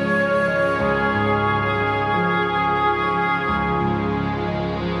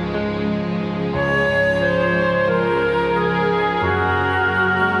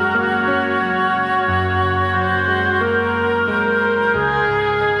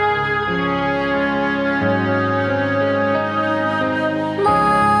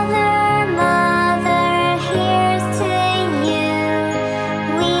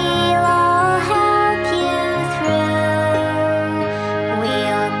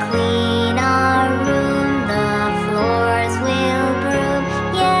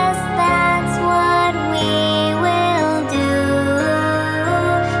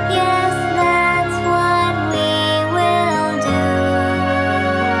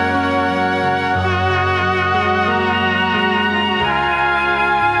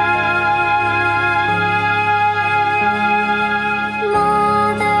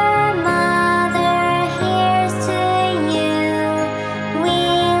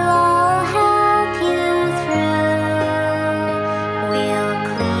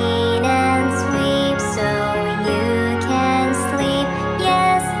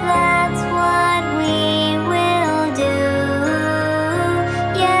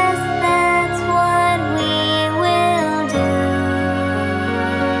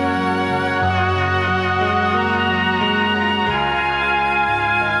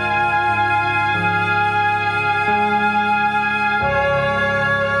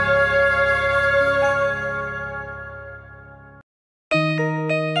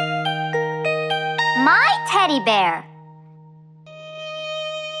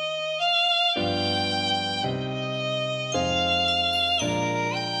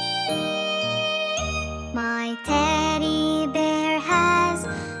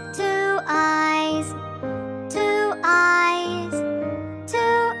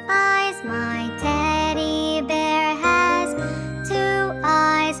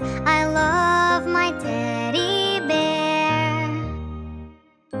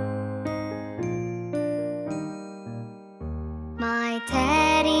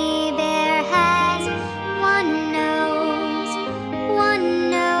 teddy bear has one nose, one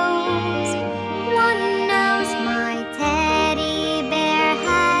nose, one nose. My teddy bear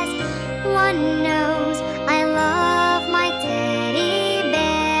has one nose. I love my teddy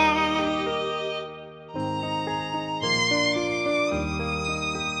bear.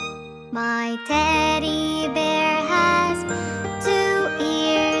 My teddy bear has two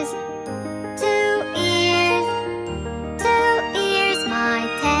ears, two ears, two ears. My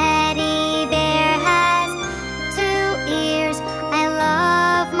teddy bear has two ears. I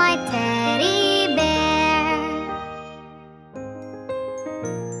love my teddy bear.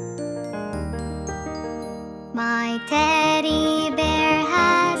 My teddy bear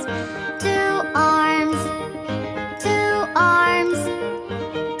has two arms, two arms,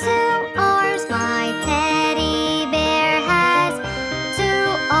 two arms. My teddy bear has two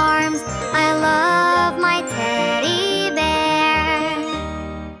arms. I love my teddy bear.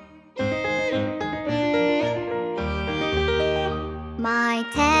 My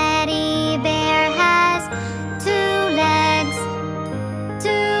teddy bear has two legs,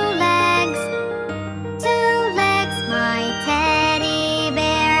 two legs, two legs. My teddy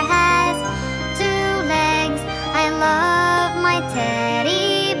bear has two legs. I love my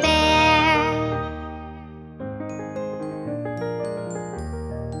teddy bear.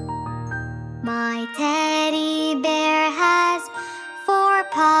 My teddy bear has four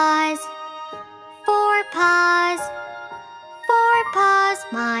paws, four paws, four paws.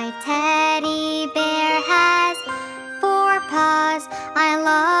 My teddy bear has four paws. I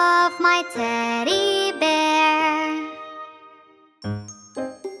love my teddy bear.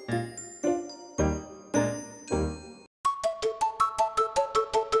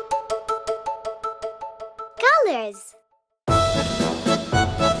 Colors.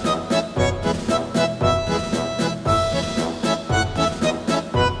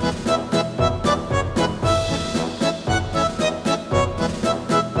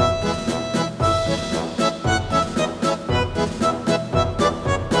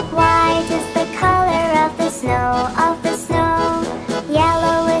 White is the color of the snow, of the snow.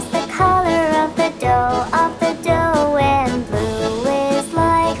 Yellow is the color of the dough, of the dough. And blue is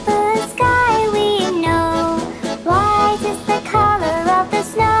like the sky we know. White is the color of the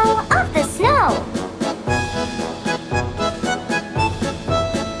snow, of the snow.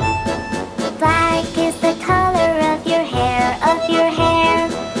 Black is the color of your hair, of your hair.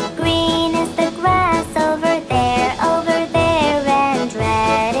 Green is the grass over there, over there. And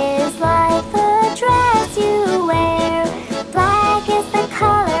red is like the dress you wear. Black is the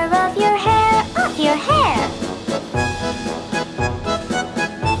color of your hair, of your hair.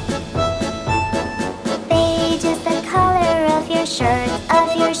 Beige is the color of your shirt,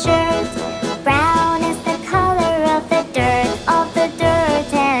 of your shirt. Brown is the color of the dirt, of the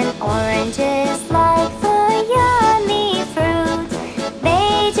dirt. And orange is like the yummy fruit.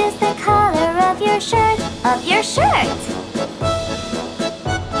 Beige is the color of your shirt, of your shirt.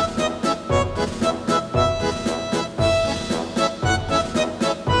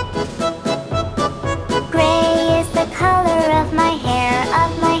 Gray is the color of my hair,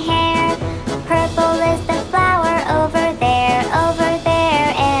 of my hair. Purple is the flower over there, over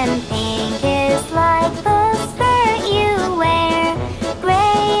there. And pink is like the skirt you wear.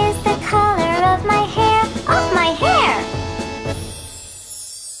 Gray is the color of my hair, of my hair.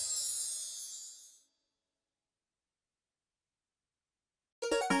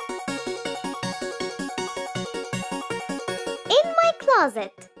 In my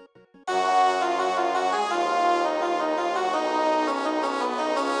closet.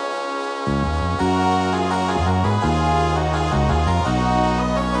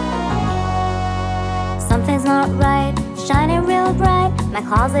 Something's not right, shining real bright. My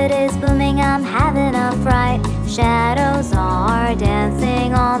closet is booming, I'm having a fright. Shadows are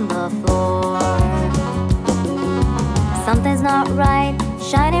dancing on the floor. Something's not right,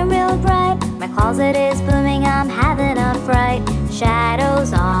 shining real bright. My closet is booming, I'm having a fright.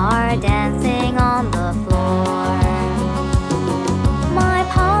 Shadows are dancing on the floor. My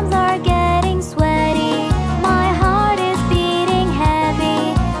palms are getting sweaty. My heart is beating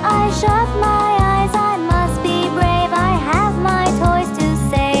heavy. I shut my eyes, I must be brave. I have my toys to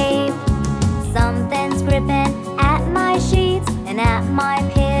save. Something's gripping at my sheets, and at my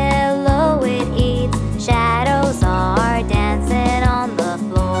pillow it eats. Shadows are dancing on the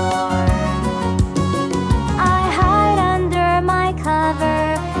floor. I hide under my cover.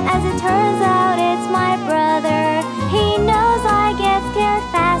 As it turns out, it's my brother. He knows I get scared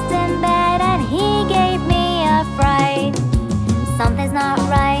fast in bed, and he gave me a fright. Something's not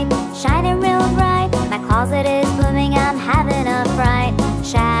right, shining real bright. My closet is booming, I'm having a fright.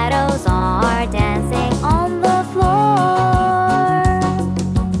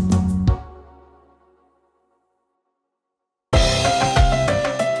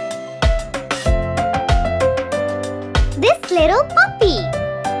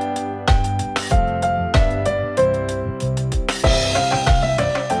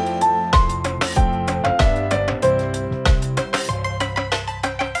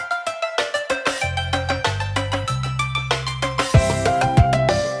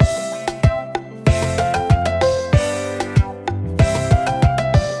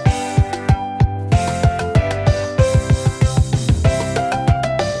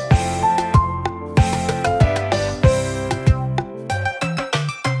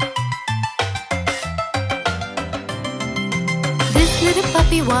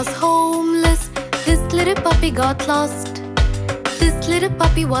 puppy was homeless. This little puppy got lost. This little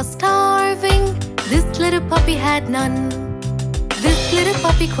puppy was starving. This little puppy had none. This little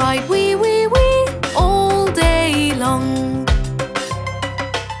puppy cried wee wee wee all day long.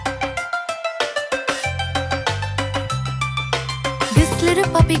 This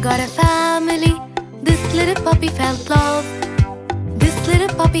little puppy got a family. This little puppy felt love. This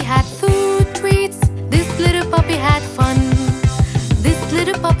little puppy had food treats. This little puppy had fun. This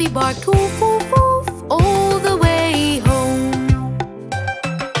little puppy barked woof woof woof all the way home.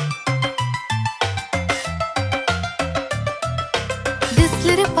 This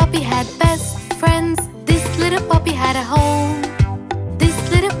little puppy had best friends. This little puppy had a home. This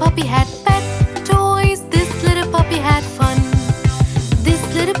little puppy had pet toys. This little puppy had fun. This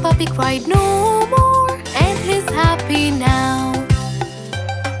little puppy cried no more and is happy now.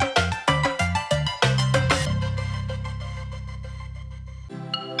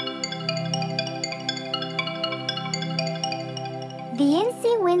 The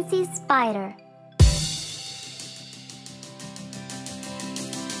Incy Wincy Spider.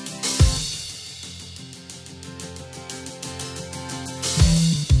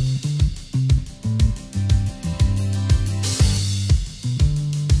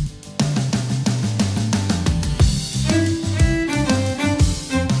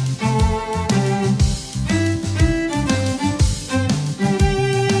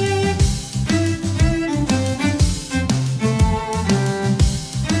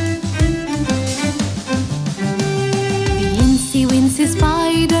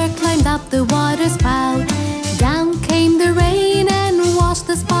 Spider climbed up the water spout. Down came the rain and washed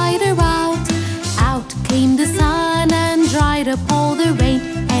the spider out. Out came the sun and dried up all the rain.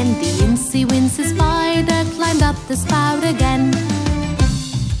 And the Incy Wincy Spider climbed up the spout again.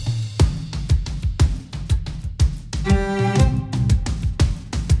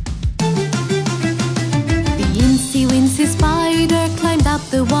 The Incy Wincy Spider climbed up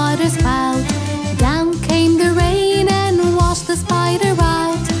the water spout. Down came the rain and washed the spider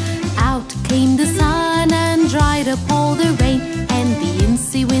out. Out came the sun and dried up all the rain. And the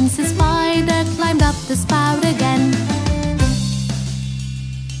Incy Wincy Spider climbed up the spout again.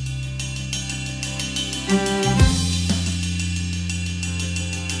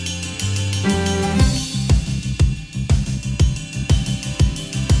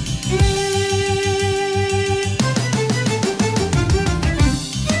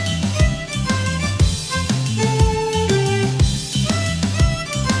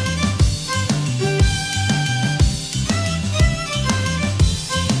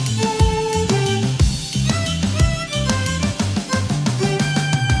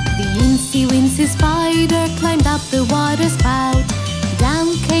 The spider climbed up the water spout.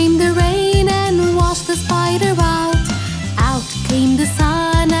 Down came the rain and washed the spider out. Out came the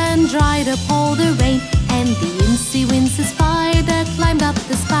sun and dried up all the rain. And the Incy Wincy Spider climbed up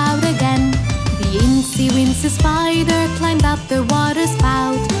the spout again. The Incy Wincy Spider climbed up the water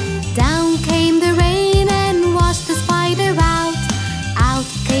spout. Down came the rain and washed the spider out. Out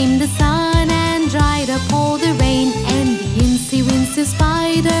came the sun and dried up all the rain. And the Incy Wincy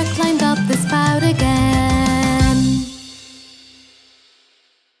Spider climbed up the spout again.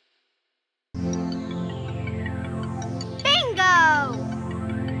 Bingo!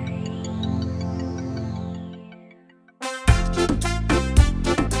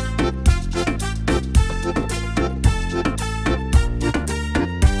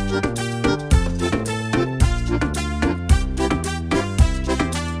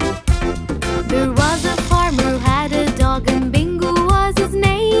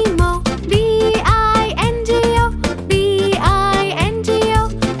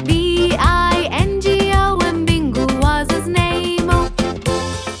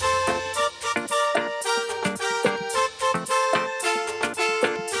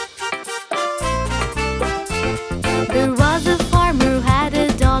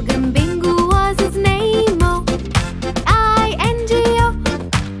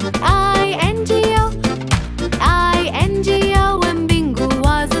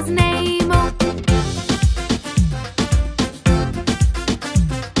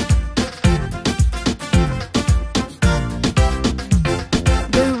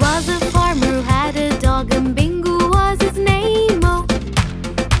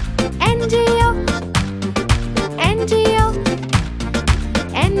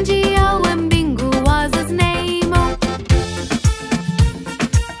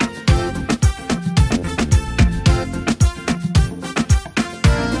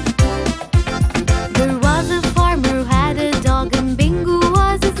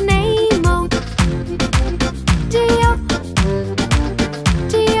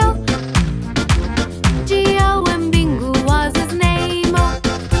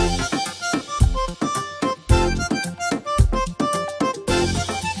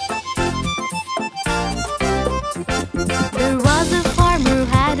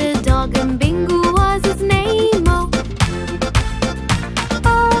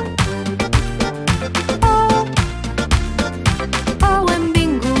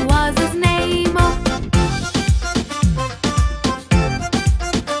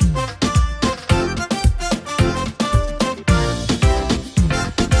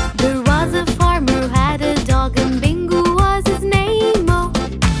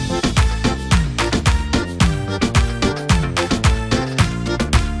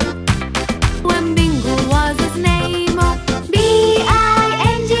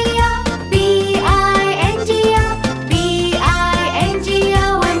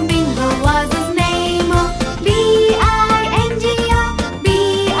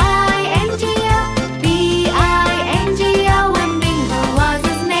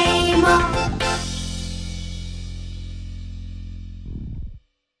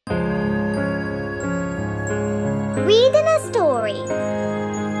 story.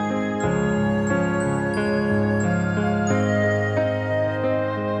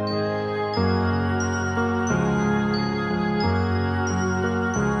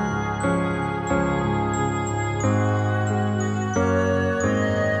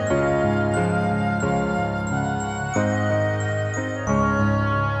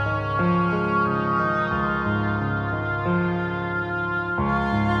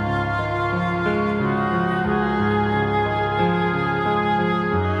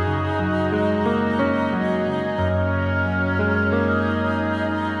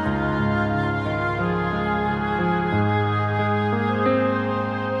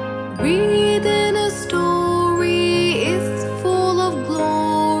 Reading a story is full of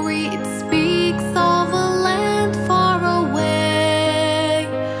glory. It speaks of a land far away,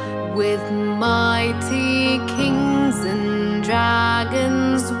 with mighty kings and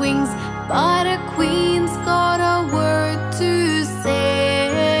dragons' wings. But a queen's got a word to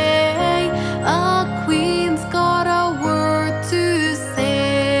say. A queen's got a word to say.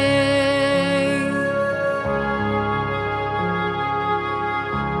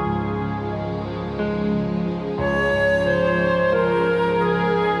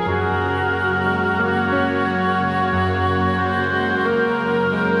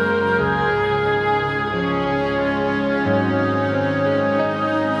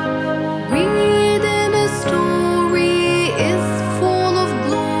 Reading a story is full of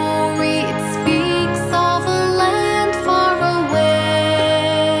glory. It speaks of a land far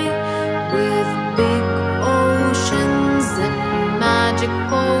away, with big oceans and magic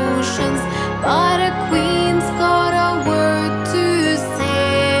potions. But a queen's got a word to say.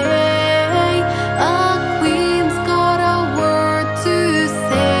 A queen's got a word to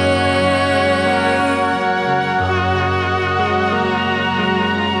say.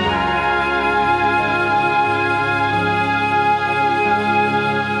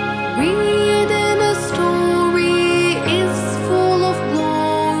 Reading a story is full of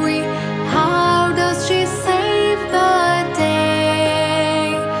glory. How does she save the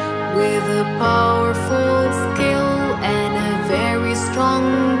day? With a powerful skill and a very strong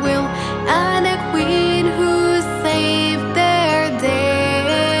will, and a queen who saved their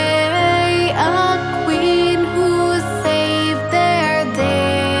day. A queen who saved their day.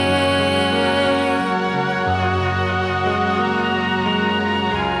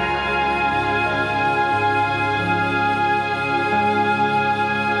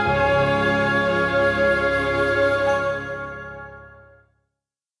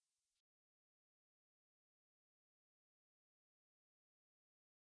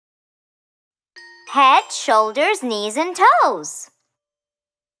 Head, shoulders, knees, and toes.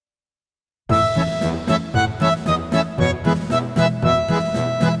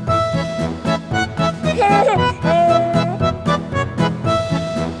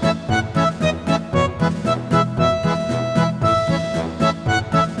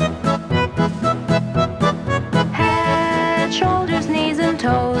 Head, shoulders, knees and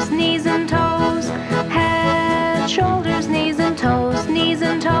toes, knees and toes. Head, shoulders, knees and toes, knees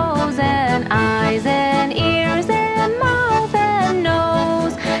and toes, and eyes and ears and mouth and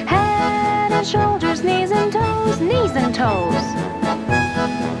nose. Head and shoulders, knees and toes, knees and toes.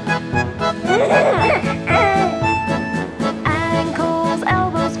 Ankles,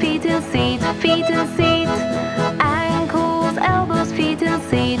 elbows, feet and seat, feet and seat. Ankles, elbows, feet and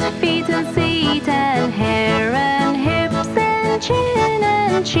seat, feet and seat, and hair and hips and chin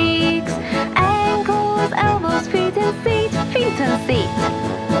and cheeks. Ankles, elbows, feet and seat, feet and seat.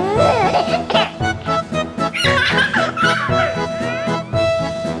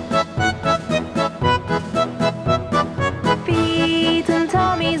 Feet and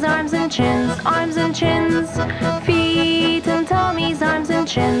tummies, arms and chins, arms and chins. Feet and tummies, arms and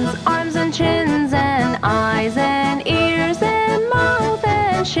chins, arms and chins, and eyes and ears and mouth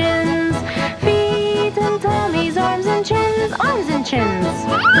and shins. Feet and tummies, arms and chins, arms and chins.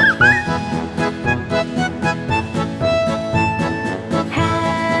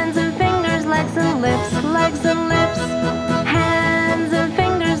 Hands and fingers, legs and lips, legs and lips. Hands and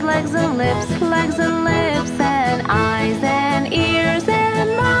fingers, legs and lips, legs and lips, and eyes and ears and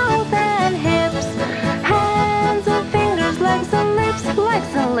mouth and hips. Hands and fingers, legs and lips,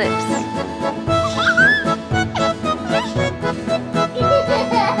 legs and lips.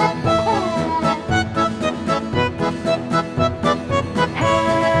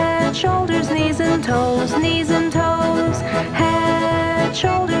 Head, shoulders, knees and toes, knees and toes. Head,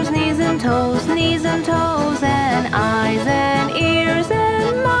 shoulders, knees and toes, knees and toes, and eyes and ears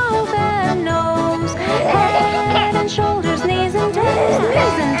and mouth and nose. Head and shoulders, knees and toes,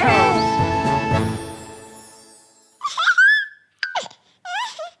 knees and toes.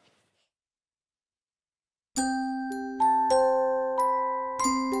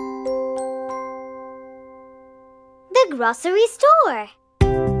 grocery store.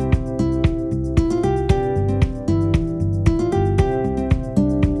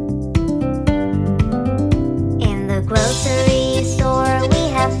 In the grocery store we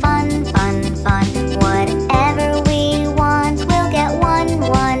have fun, fun, fun. Whatever we want, we'll get one,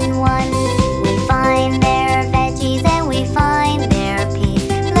 one, one. We find their veggies and we find their peas.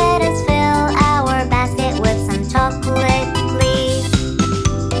 Let us fill our basket with some chocolate, please.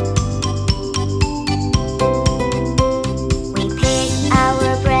 We pick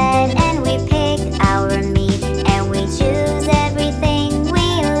our bread and we pick our meat, and we choose everything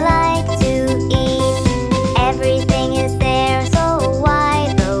we like to eat. Everything is there, so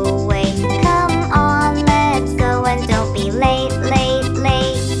why the wait? Come on, let's go and don't be late, late,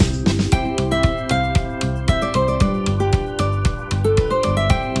 late.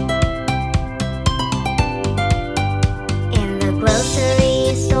 In the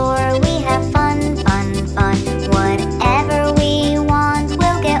grocery store we have fun, fun, fun. Whatever we want,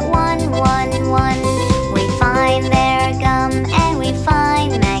 we'll get one, one, one. We find their gum and we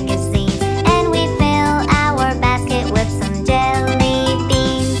find magazines, and we fill our basket with some jelly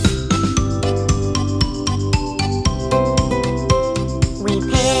beans. We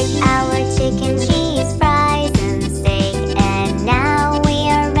pick our chicken, cheese, fries, and steak, and now we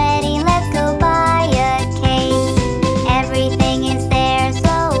are ready, let's go buy a cake. Everything is there,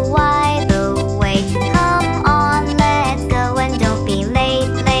 so why the wait? Come on, let's go and don't be late,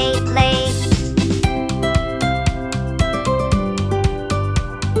 late, late.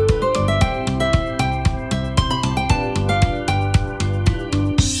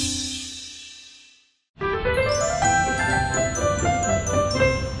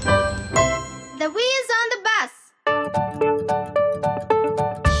 The wheels on the bus.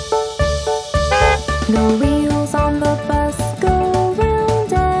 The wheels on the bus go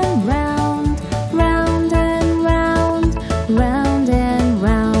round and round, round and round, round and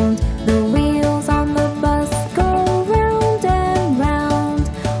round. The wheels on the bus go round and round,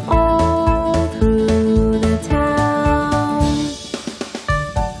 all through the town.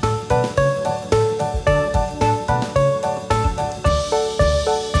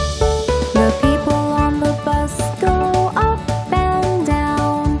 The people on the bus go up and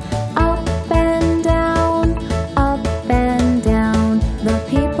down, up and down, up and down. The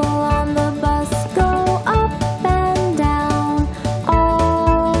people on the bus go up and down,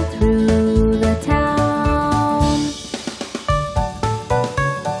 all through the town.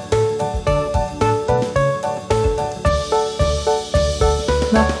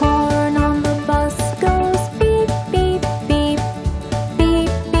 The horn on the bus goes beep, beep, beep,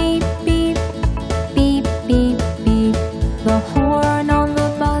 beep, beep, beep, beep, beep, beep. The horn on the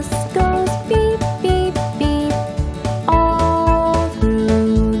bus goes beep, beep, beep, all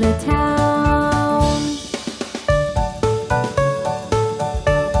through the town.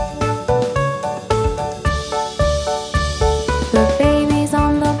 The babies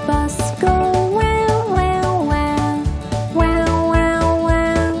on the bus go wow, wow, wow, wow, wow,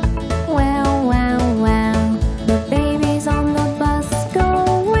 wow, wow, wow, wow. The babies on the bus go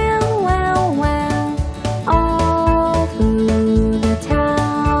wow, wow, wow, all through the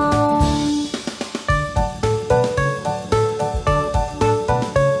town.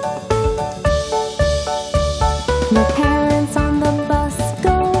 The parents on the bus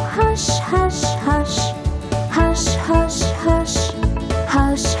go hush, hush, hush, hush, hush, hush,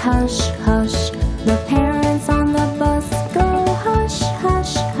 hush, hush, hush. The parents on the bus go hush,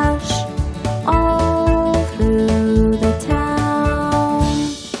 hush, hush, all through the town.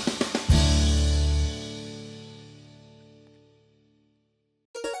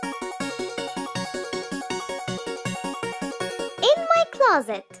 In my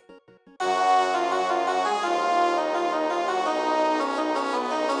closet.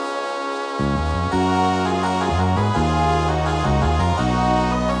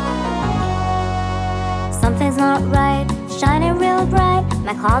 Something's not right, shining real bright.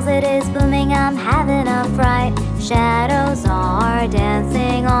 My closet is booming, I'm having a fright. Shadows are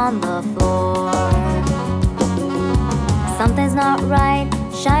dancing on the floor. Something's not right,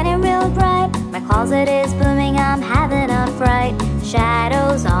 shining real bright. My closet is booming, I'm having a fright.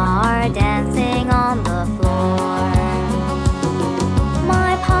 Shadows are dancing on the floor.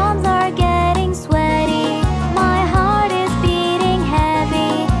 My palms are getting sweaty, my heart is beating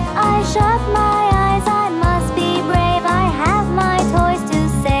heavy. I shut my eyes, I must be brave. I have my toys to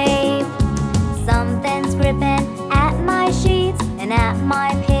save. Something's gripping at my sheets, and at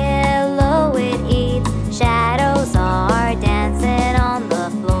my pillow it eats. Shadows are dancing on the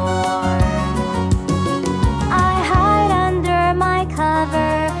floor. I hide under my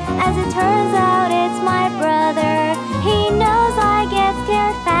cover, as it turns out it's my brother.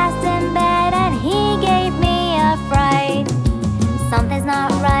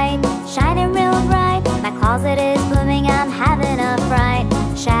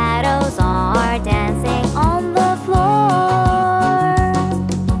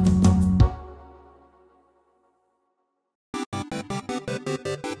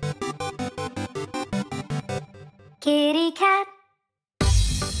 kitty cat.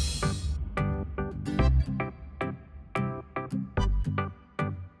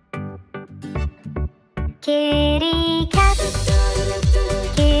 Kitty cat,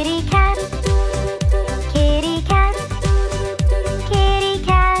 kitty cat, kitty cat, kitty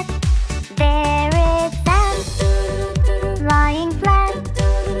cat. There it sat, lying flat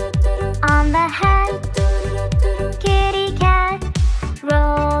on the hat. Kitty cat,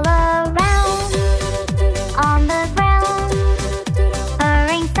 roll around on the ground.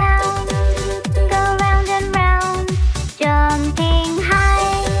 Purring sound, go round and round. Jumping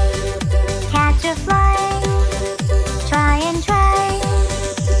high, catch a fly. Try and try,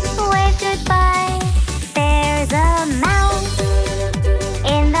 wave goodbye. There's a mouse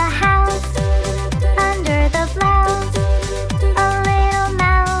in the house, under the blouse. A little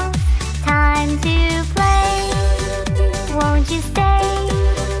mouse, time to play. Won't you stay?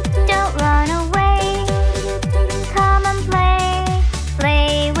 Don't run away. Come and play,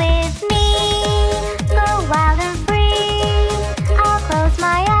 play with me. Go wild and free. I'll close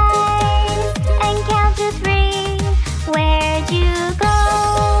my eyes and count to 3. Where'd you go?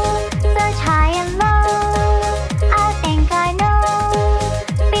 Search high and low. I think I know.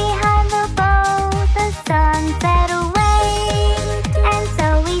 Behind the bow, the sun set away. And so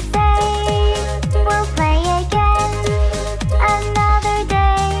we say, we'll play again another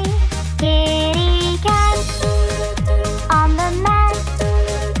day. Kitty cat on the mat.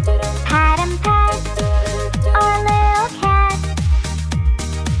 Pat and pat our little cat.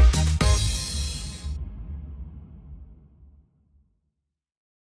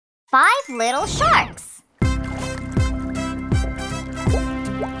 5 little sharks.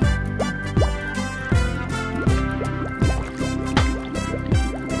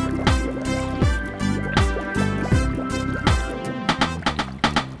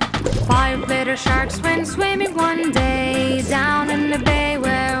 Five little sharks went swimming one day down in the bay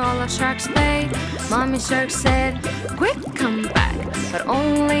where all the sharks played. Mommy shark said, "Quick, come back." But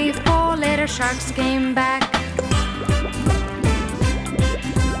only 4 little sharks came back.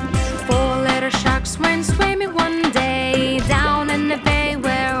 4 little sharks went swimming one day down in the bay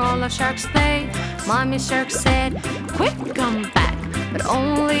where all the sharks played. Mommy shark said, "Quick, come back." But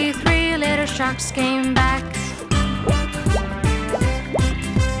only 3 little sharks came back.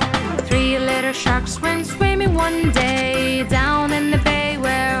 3 little sharks went swimming one day down in the bay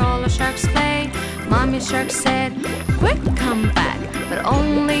where all the sharks play. Mommy shark said, "Quick, come back." But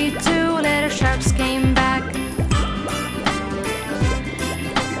only 2 little sharks came back.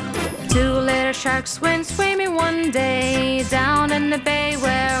 2 little sharks went swimming one day down in the bay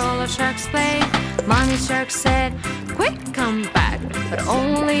where all the sharks play. Mommy shark said, "Quick, come back." But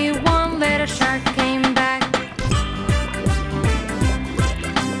only 1 little shark came back.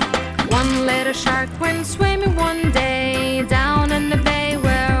 1 little shark went swimming one day down in the bay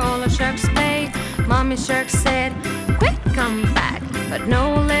where all the sharks play. Mommy shark said, "Quick, come back." But no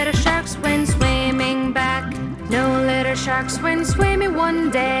little sharks went swimming back. No little sharks went swimming one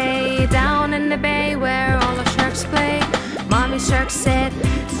day down in the bay where all the sharks play. Mommy shark said,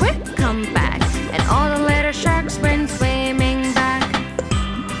 "Quick, come back." And all the little sharks went swimming back.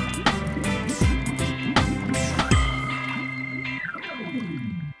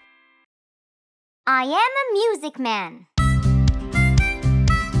 I am a music man.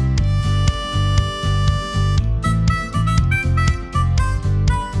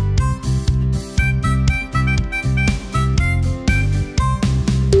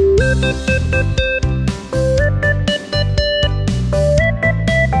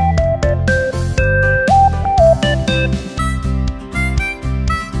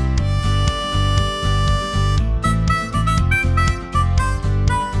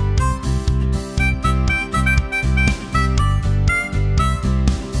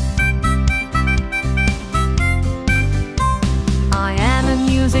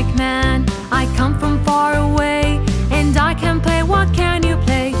 Man, I come from far away, and I can play. What can you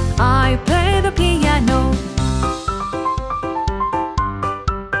play? I play the piano.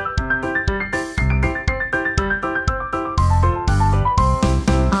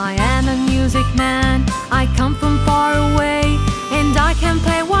 I am a music man, I come from far away, and I can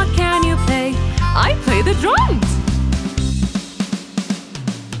play. What can you play? I play the drums.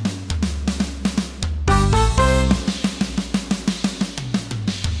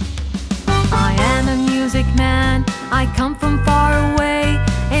 Man, I come from far away,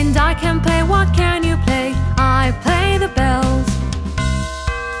 and I can play. What can you play? I play the bells.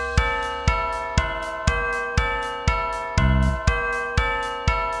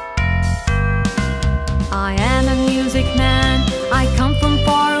 I am a music man, I come from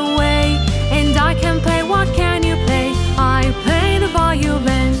far away, and I can play. What can you play?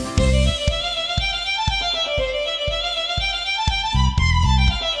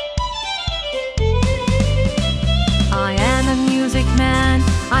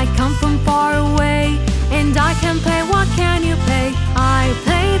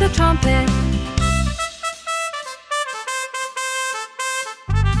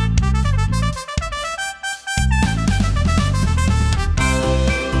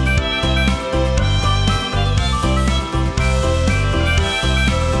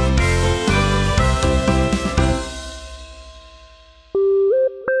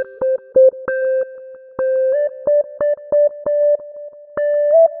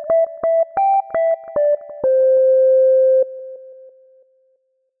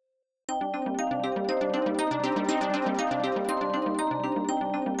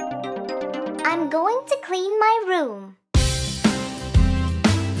 I'm going to clean my room.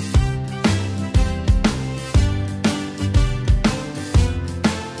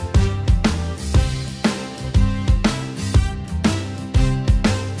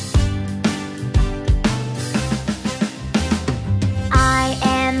 I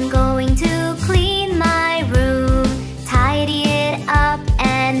am going to clean my room, tidy it up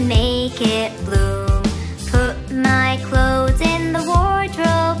and make it bloom. Put my clothes in the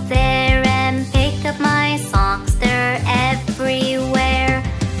wardrobe there and pick up my socks, they're everywhere.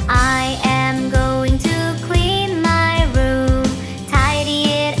 I am going to clean my room, tidy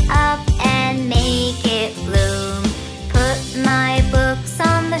it up and make it bloom. Put my books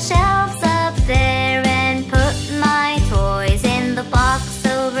on the shelves up there and put my toys in the box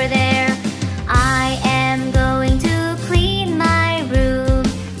over there. I am going to clean my room,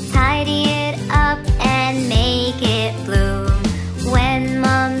 tidy it up and make it bloom. When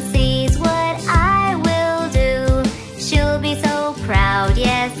Mom sees what I will do, she'll be so proud,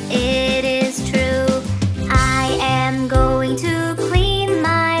 yes, it is true. I am going to clean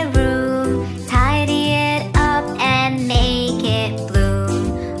my room, tidy it up and make it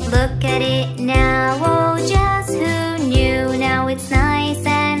bloom. Look at it now, oh just who knew? Now it's nice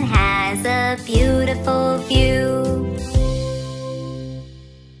and has a beautiful view.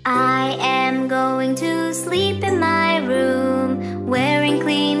 I am going to sleep in my room, wearing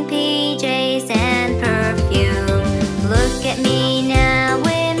clean PJs and perfume. Look at me now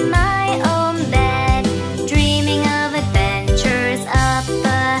in my own bed, dreaming of adventures up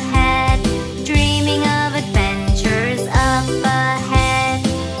ahead, dreaming of adventures up ahead.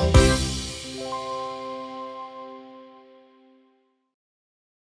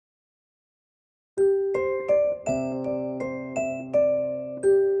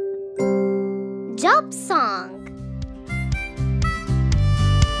 Job song.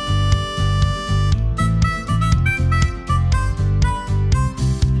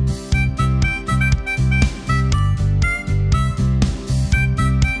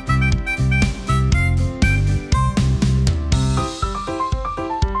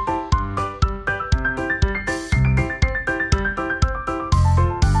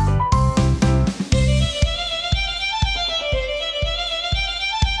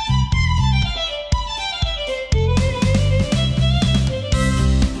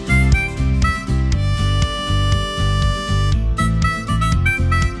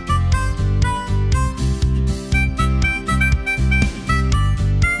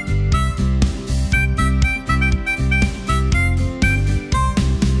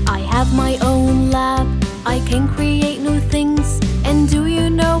 My own lab, I can create new things. And do you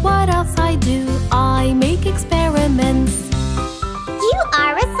know what else I do? I make experiments. You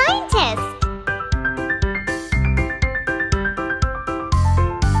are a scientist.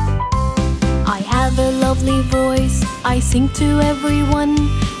 I have a lovely voice, I sing to everyone.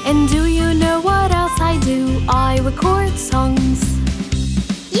 And do you know what else I do? I record songs.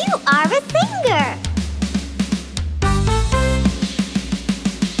 You are a singer.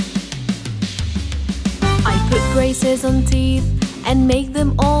 I put braces on teeth and make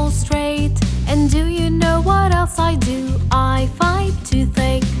them all straight. And do you know what else I do? I fight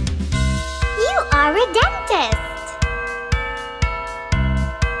toothache. You are a dentist.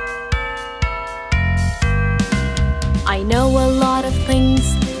 I know a lot of things,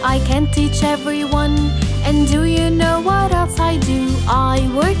 I can't teach everyone. And do you know what else I do? I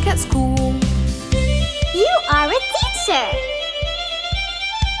work at school. You are a teacher.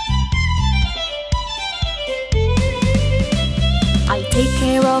 I take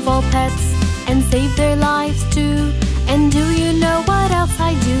care of all pets and save their lives too. And do you know what else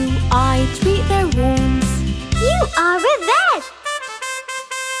I do? I treat their wounds. You are a vet.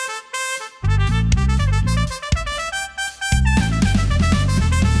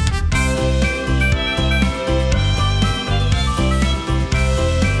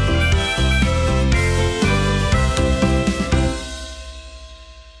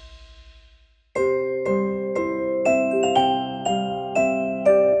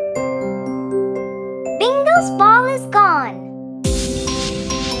 Bingo's ball is gone.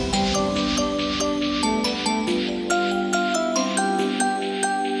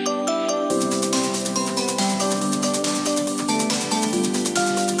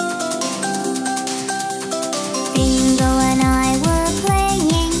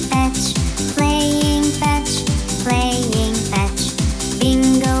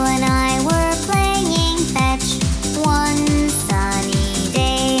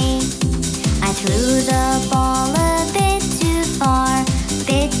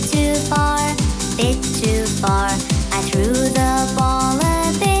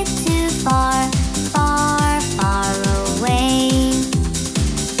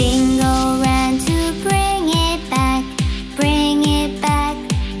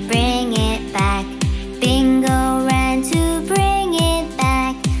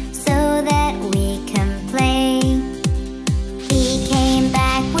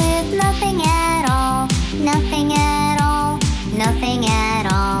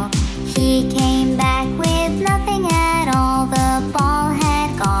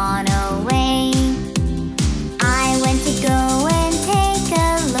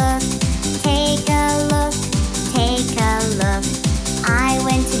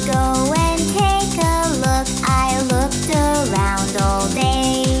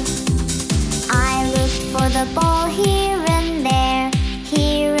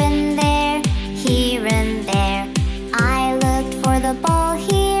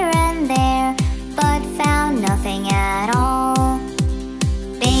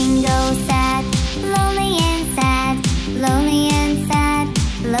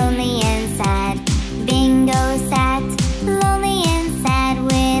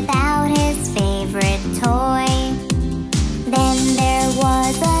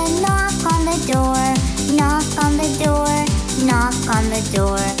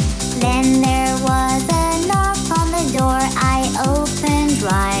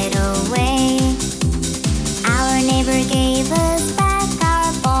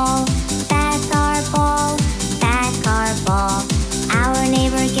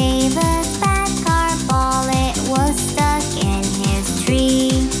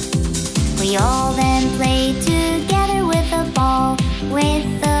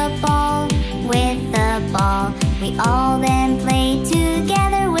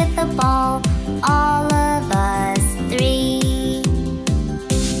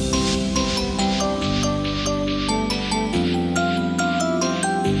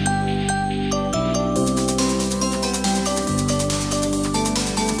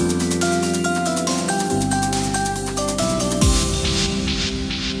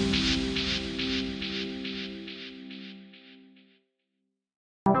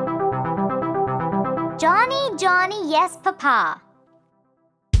 Johnny, Johnny, yes, Papa.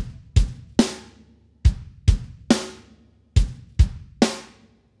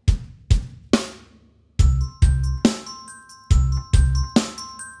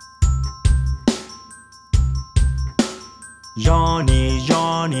 Johnny,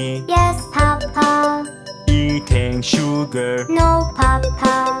 Johnny, Yes, Papa. eating sugar, No,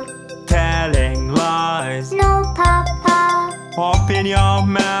 Papa. telling lies. No, Papa. Open your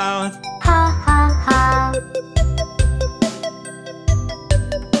mouth. Ha, ha, ha.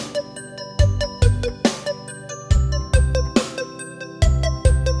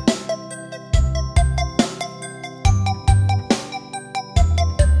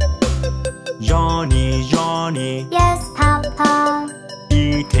 Johnny, Johnny, Yes, Papa.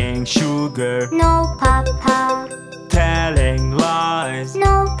 eating sugar, No, Papa. telling lies.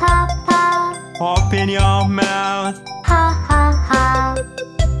 No, Papa. Open your mouth. Ha, ha, ha.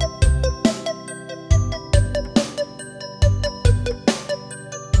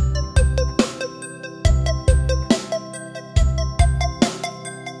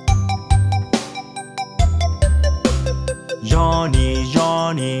 Johnny,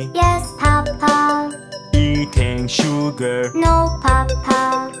 Johnny, Yes, Papa. eating sugar, No,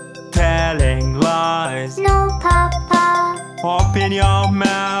 Papa. telling lies. No, Papa. Open your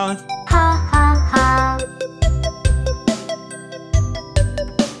mouth. Ha, ha, ha.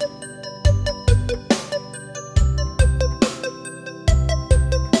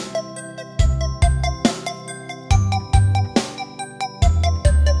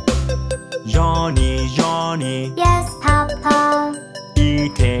 Johnny, Johnny, Yes, Papa.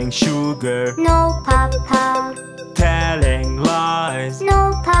 eating sugar, No, Papa. telling lies.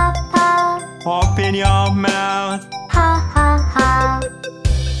 No, Papa. Open your mouth. Ha, ha, ha.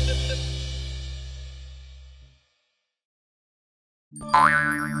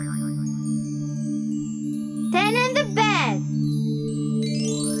 Ten in the bed.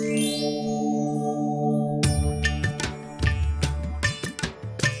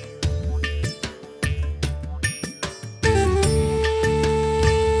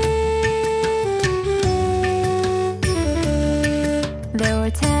 There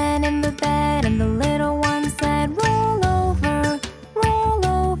were 10 in the bed, and the little one said, roll over, roll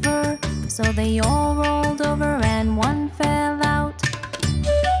over. So they all rolled over, and one fell out.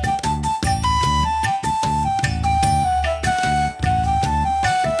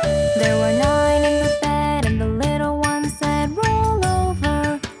 There were 9 in the bed, and the little one said, roll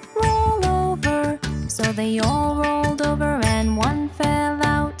over, roll over. So they all rolled over, and one fell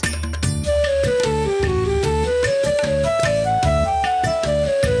out.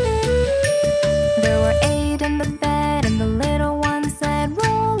 There were 8 in the bed, and the little one said,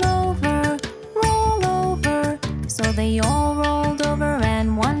 roll over, roll over. So they all rolled over,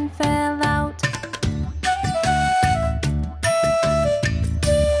 and one fell out.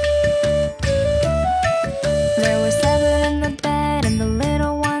 There were 7 in the bed, and the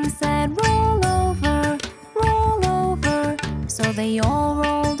little one said, roll over, roll over. So they all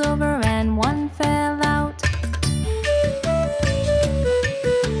rolled over, and one fell out.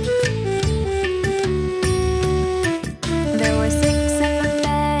 There were 6 in the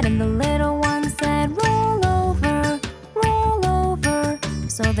bed, and the little one said, roll over, roll over.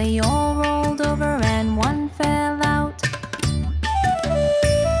 So they all rolled over, and one fell out.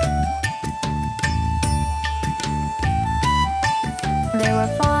 There were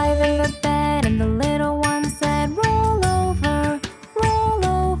 5 in the bed, and the little one said, roll over, roll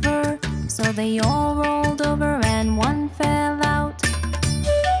over. So they all rolled over, and one fell out.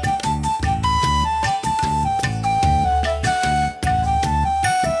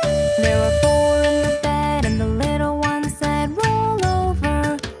 There were 4 in the bed, and the little one said, roll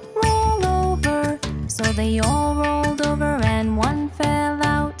over, roll over. So they all rolled over, and one fell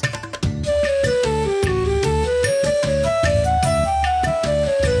out.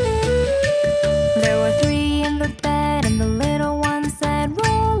 There were 3 in the bed, and the little one said,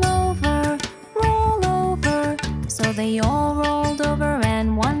 roll over, roll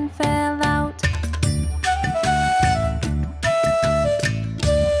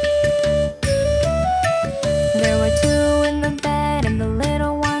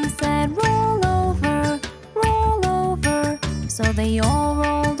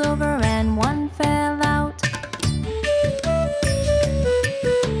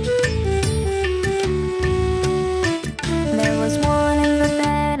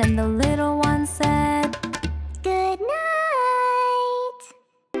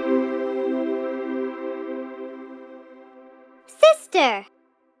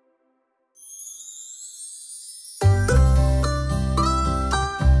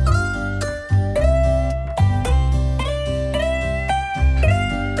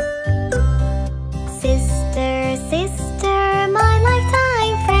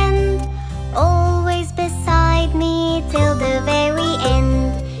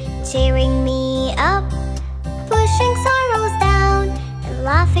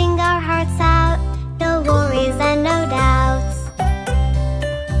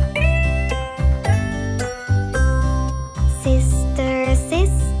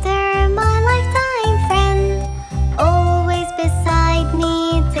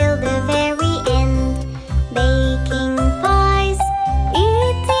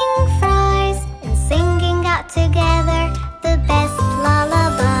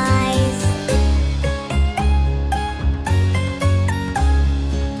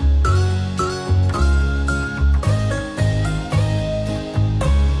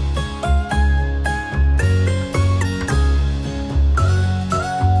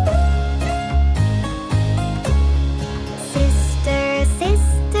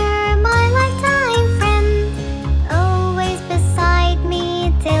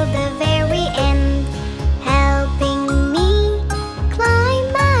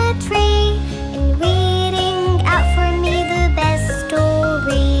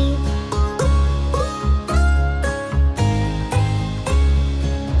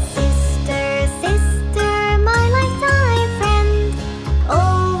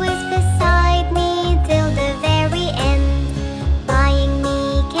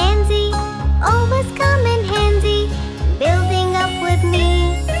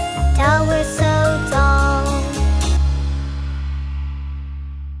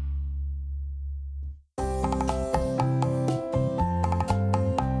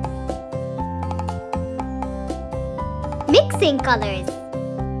mixing colors.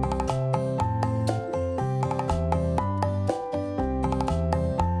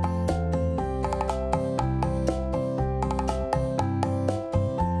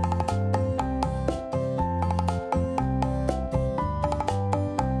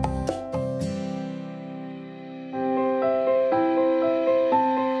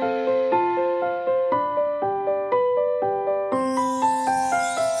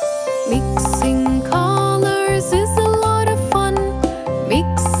 Mixing colors is a lot of fun.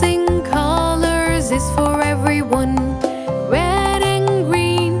 Mixing colors is for everyone. Red and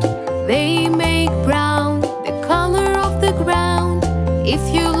green, they make brown, the color of the ground. If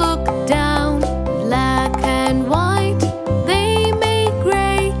you look down, black and white, they make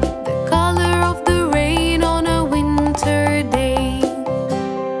gray, the color of the rain on a winter day.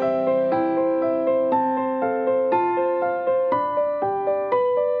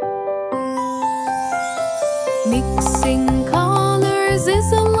 Mixing colors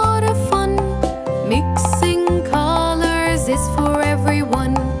is a lot of fun. Mixing colors is for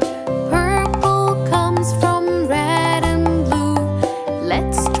everyone. Purple comes from red and blue.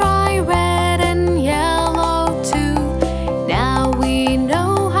 Let's try red and yellow too. Now we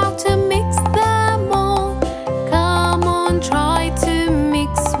know how to mix them all. Come on, try to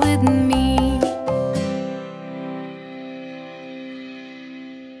mix with me.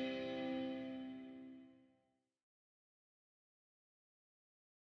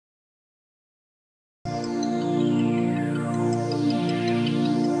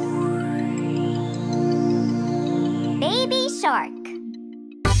 Baby shark.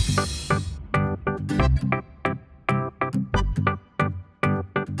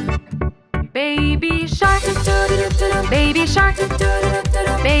 Baby shark, baby shark,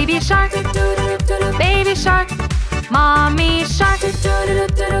 baby shark, baby shark, mommy shark,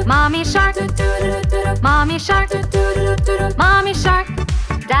 mommy shark, mommy shark, mommy shark,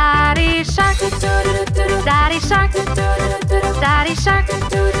 daddy shark, daddy shark, daddy shark,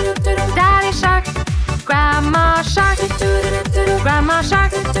 daddy shark, grandma shark, grandma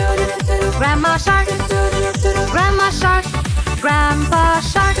shark, grandma shark, grandma shark, grandpa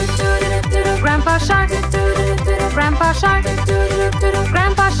shark, grandpa shark, grandpa shark,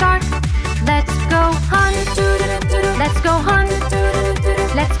 grandpa shark. Let's go hunt, let's go hunt,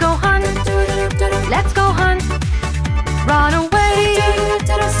 let's go hunt, let's go hunt. Run away,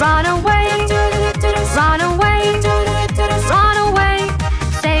 run away, run away, run away.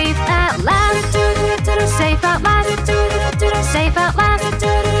 Safe at last, safe at last, safe at last,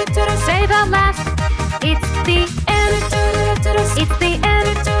 safe at last. It's the end, it's the end,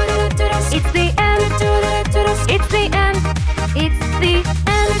 it's the end, it's the end, it's the end, it's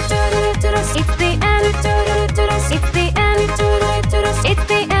the end, it's the end, it's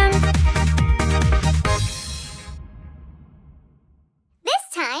the end. This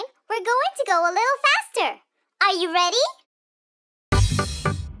time, we're going to go a little faster. Are you ready?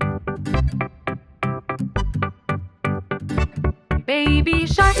 Baby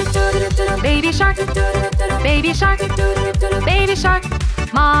shark, baby shark, baby shark, baby shark,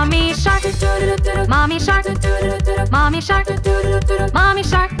 mommy shark, mommy shark, mommy shark, mommy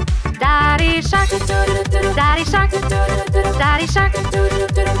shark, daddy shark, daddy shark, daddy shark,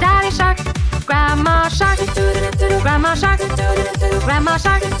 daddy shark, grandma shark, grandma shark, grandma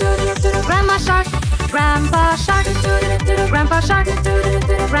shark, grandma shark, grandpa shark, grandpa shark,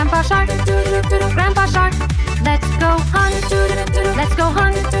 grandpa shark, grandpa shark. Let's go hunt, let's go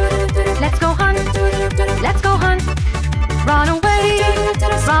hunt, let's go hunt, let's go hunt. Run away,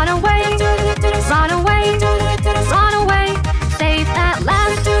 run away, run away, run away. Safe at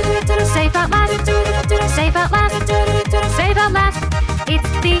last, safe at last, safe at last, safe at last. It's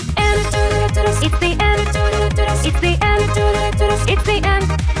the end, it's the end, it's the end, it's the end,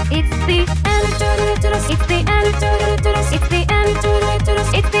 it's the end, it's the end, it's the end,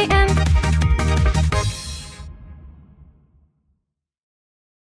 it's the end.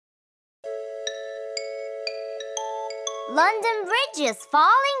 London Bridge is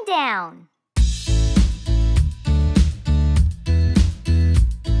falling down.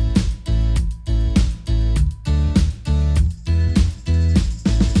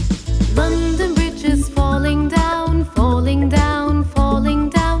 London Bridge is falling down, falling down, falling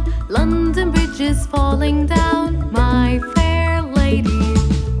down. London Bridge is falling down, my fair lady.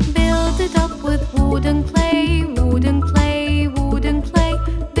 Build it up with wooden clay, wooden clay, wooden clay.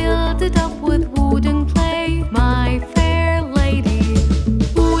 Build it up with wooden clay, my fair lady.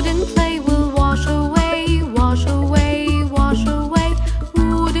 Wooden clay will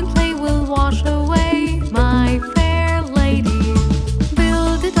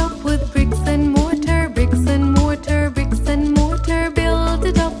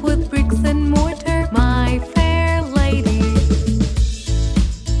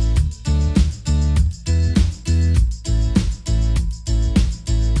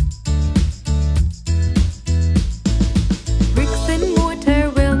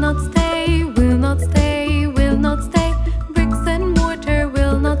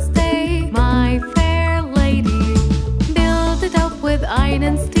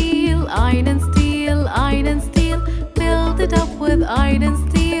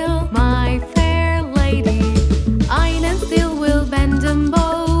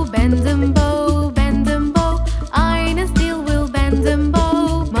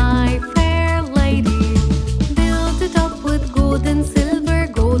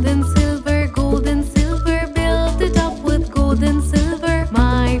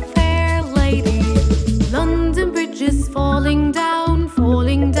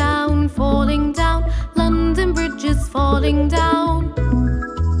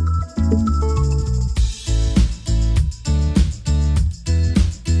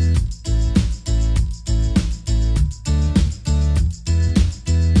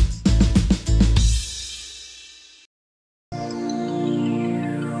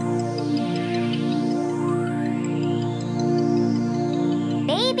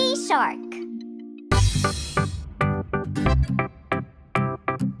shark.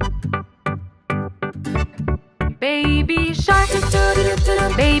 Baby shark,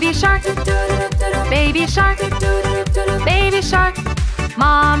 baby shark, baby shark, baby shark.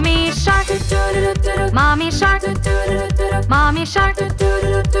 Mommy shark, mommy shark, mommy shark,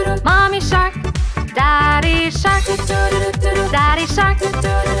 mommy shark. Daddy shark, daddy shark,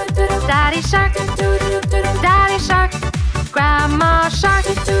 daddy shark, daddy shark. Grandma shark,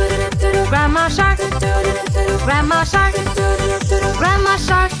 grandma shark, grandma shark, grandma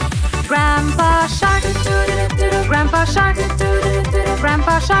shark. Grandpa shark, grandpa shark,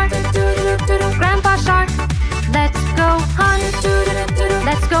 grandpa shark, grandpa shark. Let's go hunt,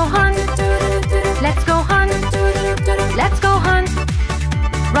 let's go hunt, let's go hunt, let's go hunt.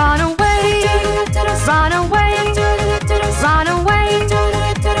 Run away, run away, run away,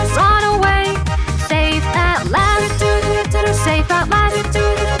 run away. Safe at last, safe at last,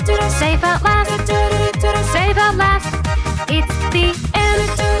 safe at last, safe at last. It's the end,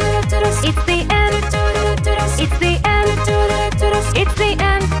 it's the end, it's the end, it's the end, it's the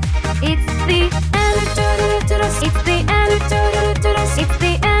end, it's the end, it's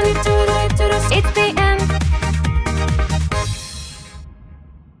the end, it's the end.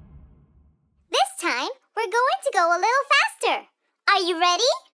 This time, we're going to go a little faster. Are you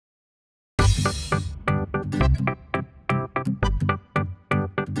ready?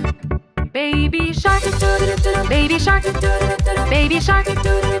 Baby shark, baby shark, baby shark,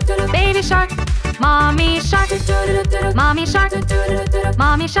 baby shark. Mommy shark, mommy shark,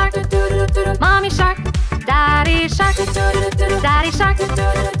 mommy shark, mommy shark. Daddy shark, daddy shark,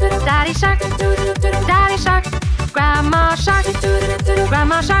 daddy shark, daddy shark. Grandma shark,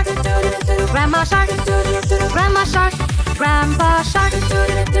 grandma shark, grandma shark, grandma shark. Grandpa shark,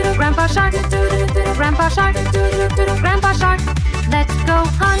 grandpa shark, grandpa shark, grandpa shark. Let's go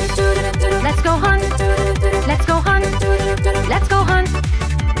hunt, let's go hunt, let's go hunt, let's go hunt.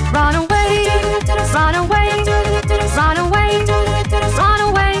 Run away, run away, run away, run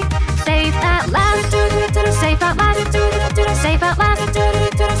away. Safe at last, safe at last, safe at last,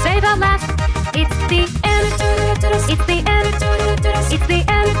 safe at last. It's the end, it's the end, it's the end, it's the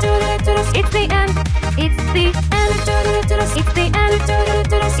end, it's the end, it's the end,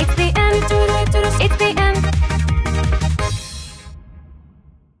 it's the end, it's the end.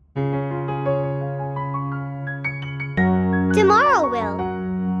 Tomorrow will.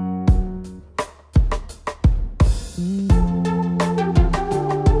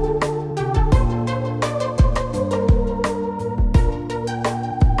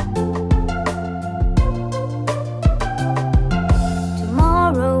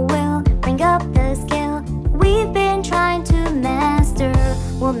 Tomorrow will bring up the skill we've been trying to master.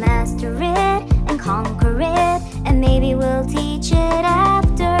 We'll master it and conquer it, and maybe we'll teach it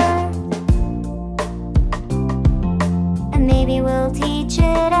after. And maybe we'll teach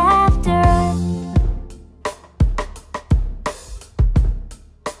it after.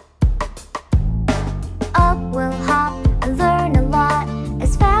 Up we'll hop and learn a lot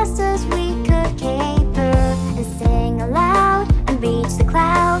as fast as we could caper, and sing aloud and reach the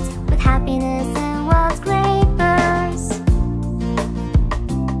clouds with happiness and wild scrapers.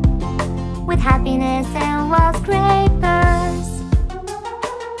 With happiness and wild scrapers.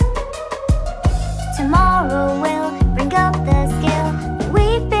 Tomorrow will bring up the skill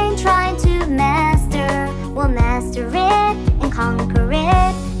we've been trying to master. We'll master it and conquer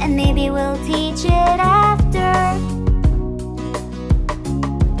it, and maybe we'll teach it after.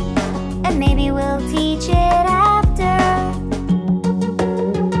 And maybe we'll teach it after.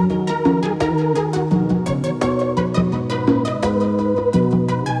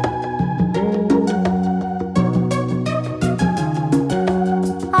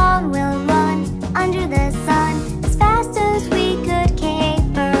 On we'll run under the sun as fast as we could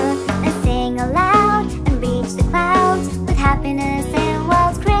caper, and sing aloud and reach the clouds with happiness and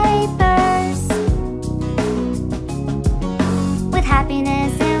wild scrapers. With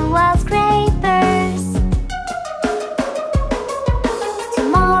happiness and wild scrapers.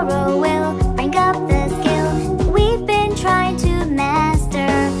 Tomorrow will bring up the skill we've been trying to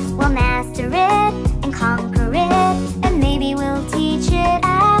master. We'll master it and conquer it, and maybe we'll teach it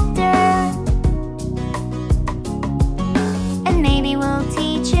after. And maybe we'll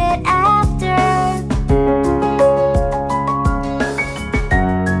teach it after.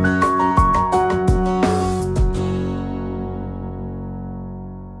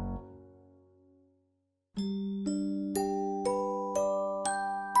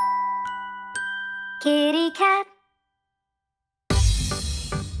 Kitty cat.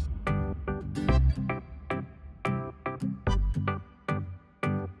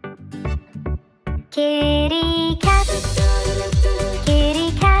 Kitty cat,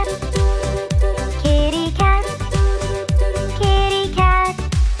 kitty cat, kitty cat, kitty cat.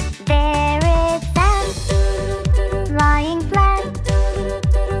 There it sat, lying flat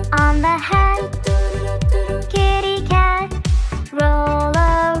on the hat. Kitty cat, roll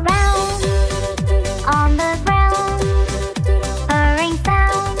around on the ground. Purring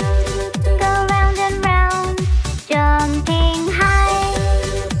sound, go round and round. Jumping high,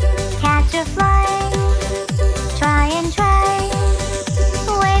 catch a fly. Try and try,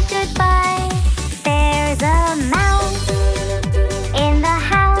 wave goodbye. There's a mouse in the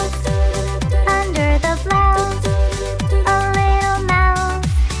house, under the blouse. A little mouse,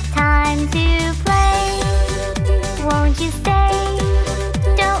 time to play. Won't you stay?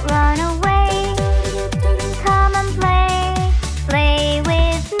 Don't run away. Come and play, play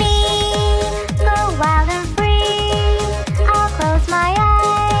with me. Go wild and free. I'll close my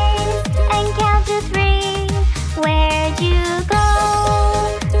eyes and count to 3. Where'd you go?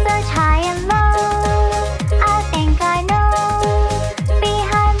 Search high and low. I think I know.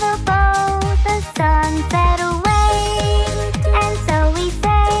 Behind the bow, the sun set away. And so we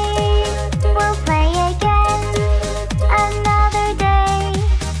say, we'll play again another day.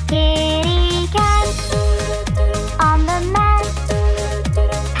 Kitty cat on the mat,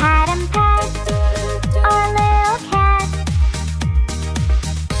 pat and pat our little cat.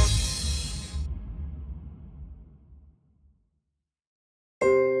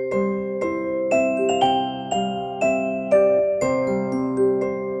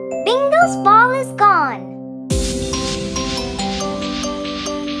 Bingo's ball is gone.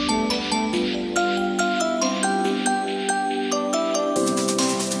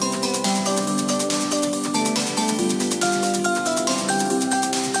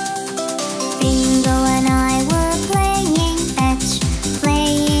 Bingo and I were playing fetch,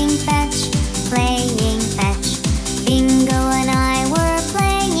 playing fetch, playing fetch. Bingo and I were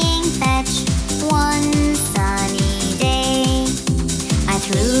playing fetch one sunny day. I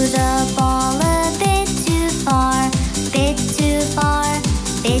threw the ball a bit too far, bit too far,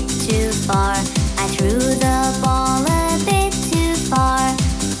 bit too far. I threw the ball a bit too far,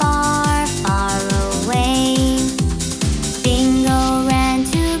 far, far away. Bingo ran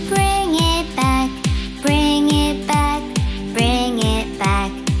to bring it back, bring it back, bring it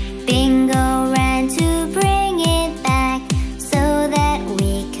back. Bingo ran to bring it back so that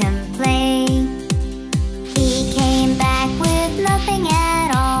we can play. He came back with nothing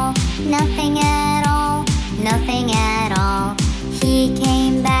at all, nothing at all, nothing at all. He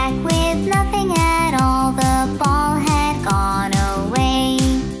came back with nothing at all. The ball had gone away.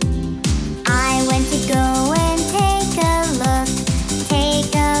 I went to go and take a look,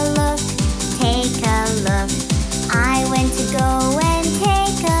 take a look, take a look. I went to go and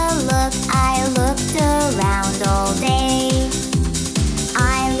take a look. I looked around all day.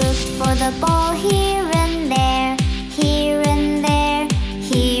 I looked for the ball here and there, here and there,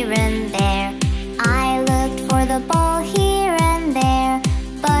 here and there. I looked for the ball here and there,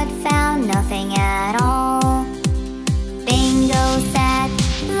 but found nothing at all. Bingo sat,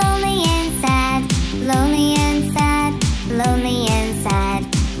 lonely and sad, lonely and sad, lonely and sad.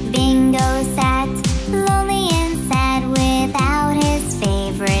 Bingo sat, lonely and sad, without his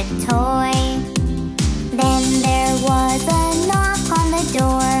favorite toy. Then there was a knock on the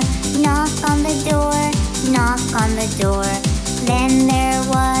door, knock on the door, knock on the door. Then there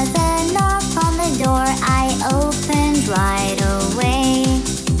was a knock on the door. I opened right away.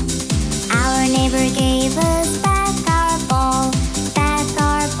 Our neighbor gave us back our ball, back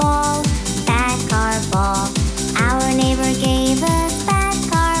our ball, back our ball. Our neighbor gave us back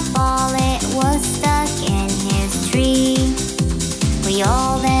our ball. It was stuck in his tree. We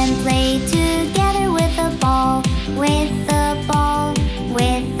all then played together with the ball, with the ball,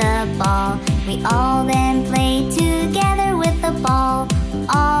 with the ball. We all then played together with the ball,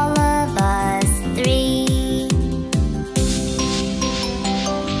 all of us 3.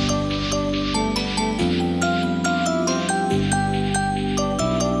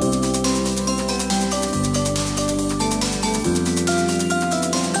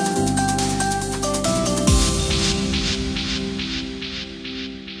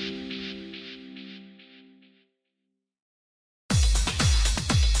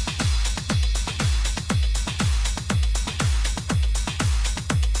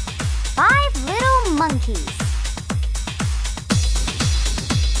 Monkeys.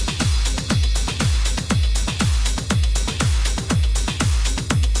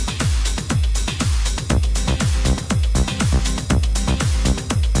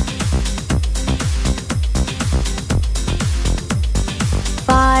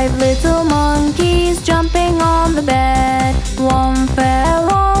 Five little monkeys on the bed. One fell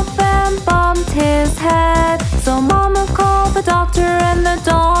off and bumped his head. So Mama called the doctor and the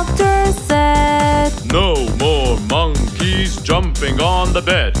doctor said, "No more monkeys jumping on the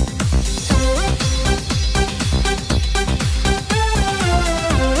bed."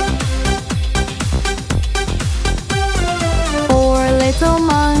 Four little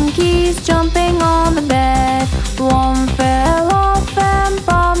monkeys jumping on the bed. One fell off and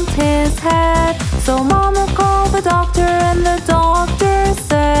bumped his head. So Mama called the doctor and the doctor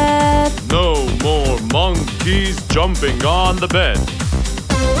said, "No more monkeys jumping on the bed."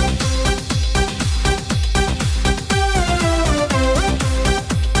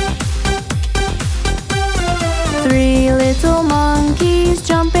 Three little monkeys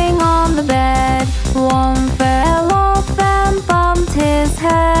jumping on the bed. One fell off and bumped his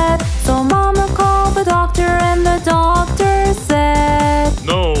head. So Mama called the doctor and the doctor said,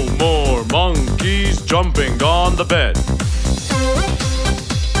 "No more monkeys jumping on the bed."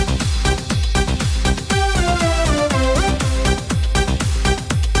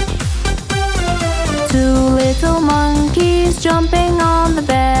 Two little monkeys jumping on the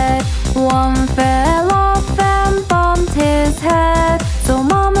bed. One fell off and bumped his head. So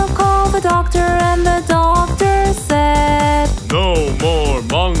Mama called the doctor and the doctor said, "No more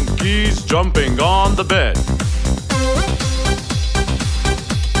monkeys jumping on the bed."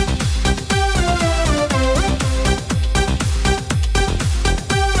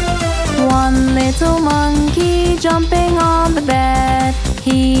 One little monkey jumping on the bed.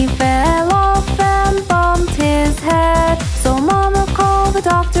 He fell off and bumped his head. So Mama called the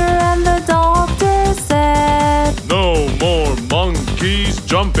doctor and the doctor said, "No more monkeys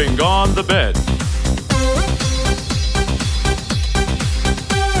jumping on the bed."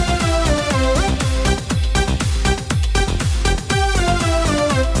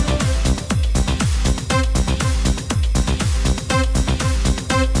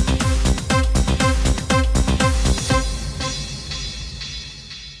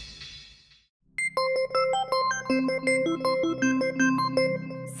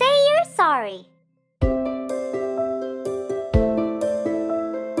 Say you're sorry.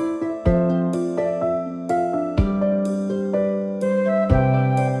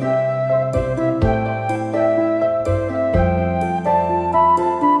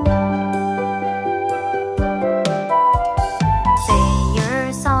 Say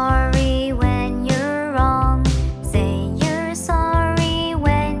you're sorry when you're wrong. Say you're sorry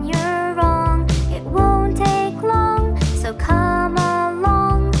when you're wrong. It won't take long, so come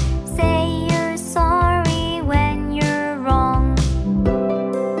along. Say you're sorry when you're wrong.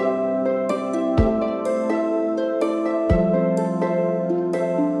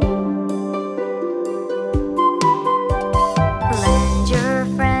 Lend your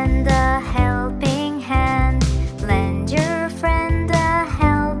friend a helping hand. Lend your friend a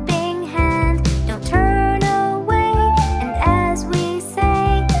helping hand. Don't turn away. And as we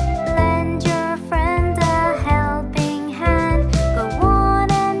say, lend your friend a helping hand. Go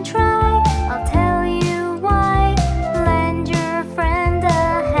on and try. I'll tell you why. Lend your friend a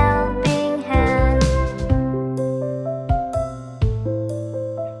helping hand.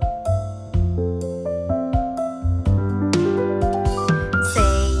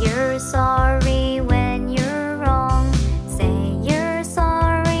 Say you're sorry when you're wrong. Say you're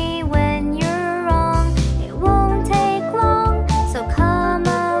sorry when you're wrong. It won't take long, so come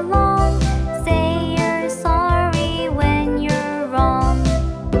along. Say you're sorry when you're wrong.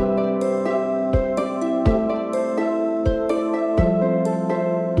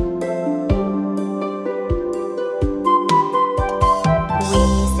 We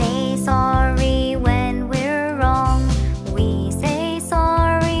say sorry when we're wrong. We say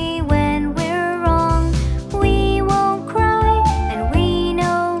sorry when we're wrong. We won't cry, and we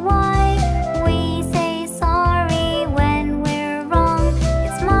know why. We say sorry when we're wrong.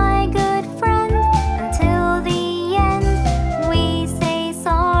 It's my good friend until the end. We say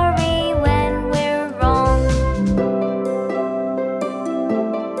sorry when we're wrong.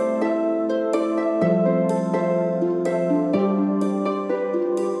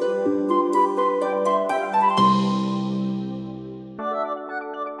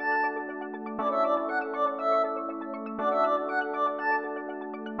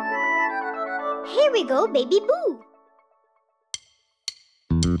 Here we go, Baby Boo.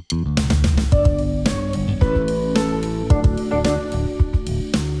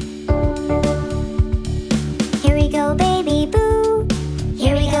 Here we go, baby boo.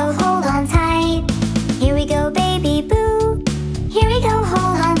 Here we go, hold on tight. Here we go, baby boo. Here we go,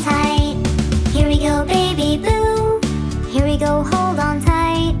 hold on tight. Here we go, baby boo. Here we go, hold on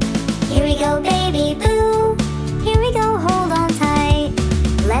tight. Here we go, baby boo.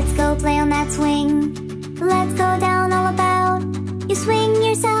 play on that swing. Let's go down all about. You swing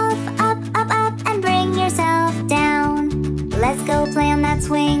yourself up, up, up, and bring yourself down. Let's go play on that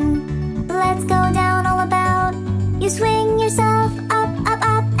swing. Let's go down all about. You swing yourself up, up,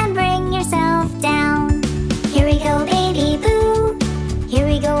 up, and bring yourself down. Here we go, baby boo. Here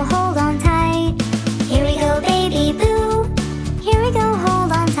we go, hold on tight. Here we go, baby boo. Here we go,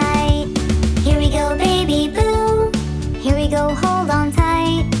 hold on tight. Here we go, baby boo. Here we go, hold on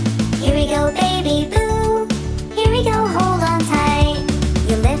tight. Here we go, baby boo. Here we go, hold on tight.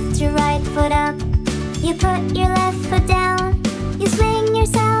 You lift your right foot up. You put your left foot down. You swing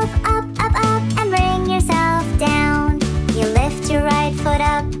yourself up, up, up, and bring yourself down. You lift your right foot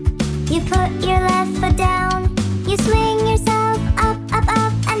up. You put your left foot down. You swing yourself up, up,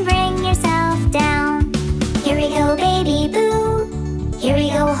 up, and bring yourself down. Here we go, baby boo. Here we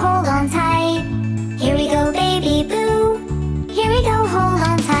go, hold on tight. Here we go, baby boo. Here we go, hold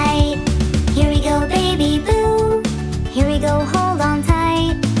on tight. Here we go, baby boo. Here we go, hold on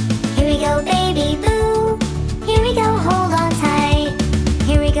tight. Here we go, baby boo. Here we go, hold on tight.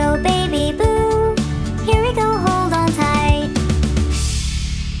 Here we go, baby boo. Here we go, hold on tight.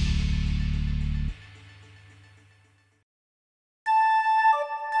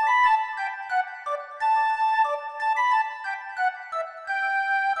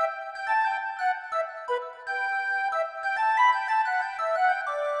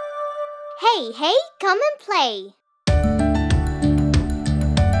 Hey, hey, come and play.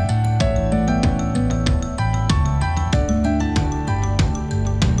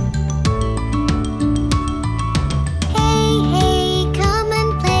 Hey, hey, come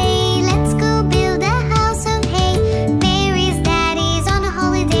and play. Let's go build a house of hay. Mary's daddy's on a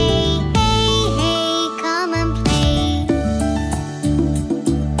holiday. Hey, hey, come and play.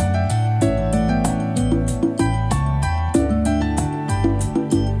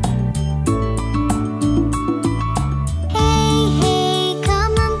 Hey, hey,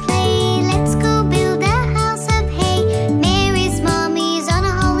 come and play. Let's go build a house of hay. Mary's mommy's on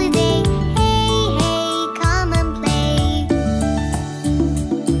a holiday. Hey, hey, come and play.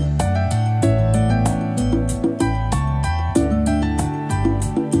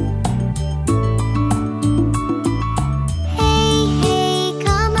 Hey, hey,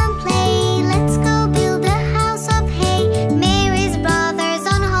 come and play. Let's go build a house of hay. Mary's brother's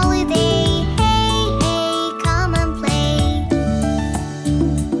on holiday. Hey, hey, come and play.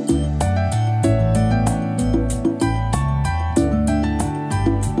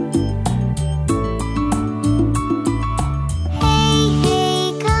 Hey,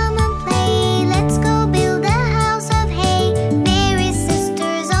 hey, come and play. Let's go build a house of hay. Mary's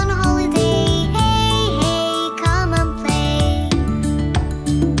sister's on holiday. Hey, hey, come and play.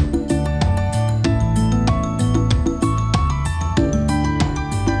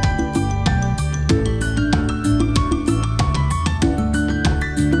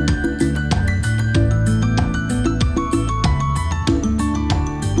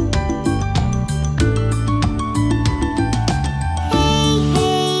 Hey,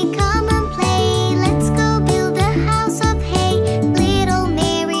 hey, come and play. Let's go build a house of hay. Little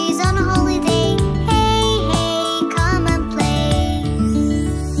Mary's on holiday. Hey, hey, come and play.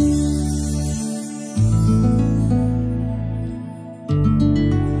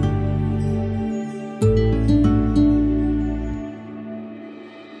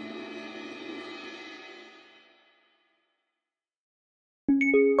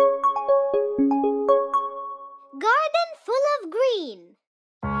 Garden full of green.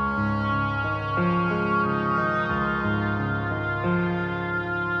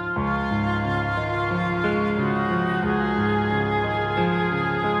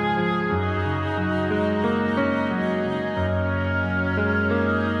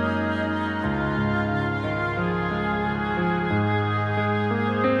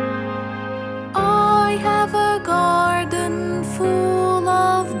 I have a garden full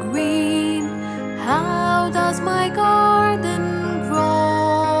of green. How does my garden grow?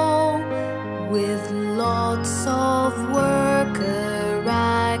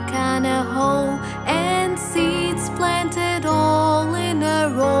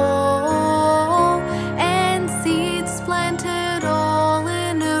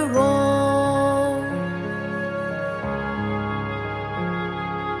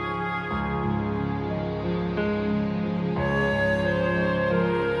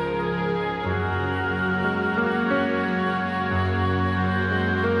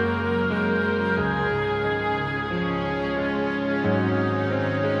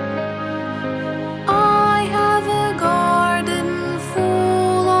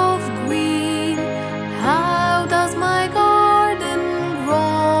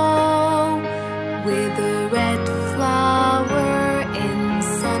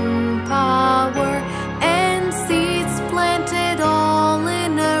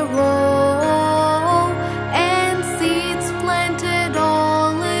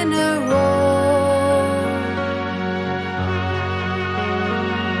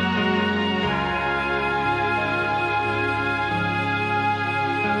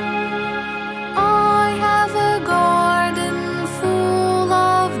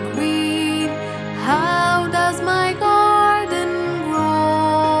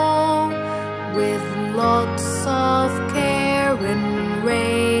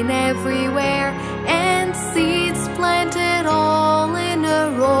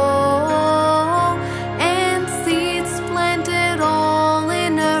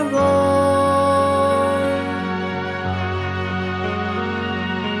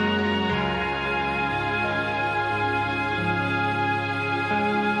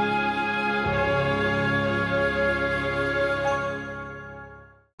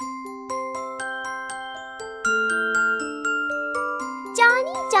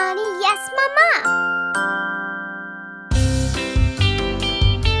 Yes, Mama.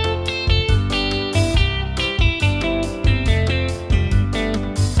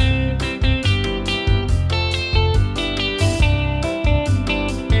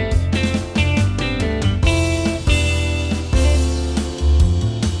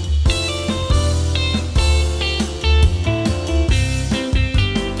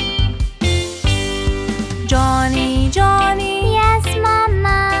 Johnny, Johnny, Yes,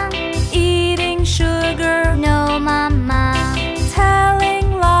 Mama. eating sugar, No, Mama.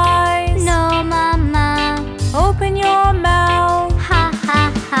 telling lies. No, Mama. Open your mouth. Ha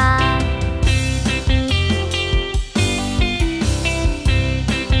ha ha.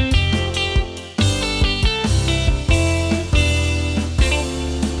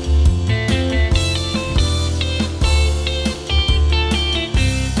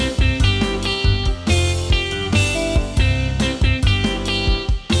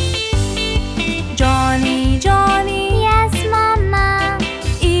 Johnny, Johnny, Yes, Mama.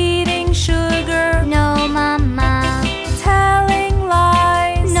 eating sugar, No, Mama. telling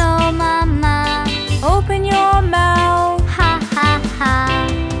lies. No, Mama. Open your mouth. Ha ha ha.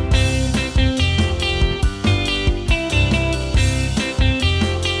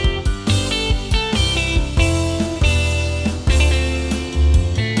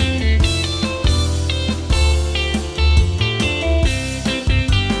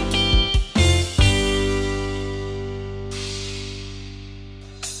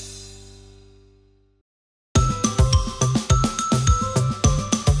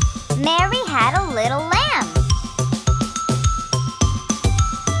 Mary had a little lamb.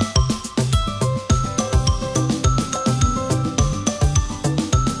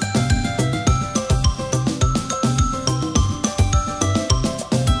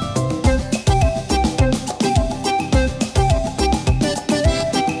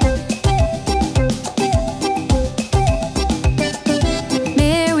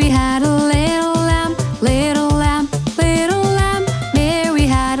 Mary had a little lamb, little lamb, little lamb. Mary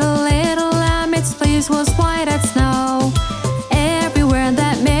had a little lamb, its fleece was white as snow. Everywhere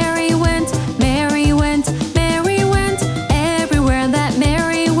that Mary went, Mary went, Mary went. Everywhere that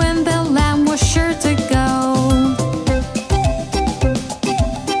Mary went, the lamb was sure to go.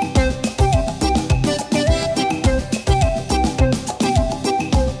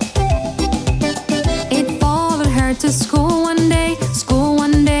 It followed her to school one day, school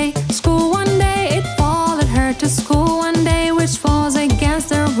one day, school one day. It followed her to school one day, which was against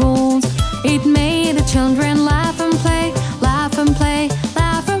the rules. It made the children laugh and play, laugh and play,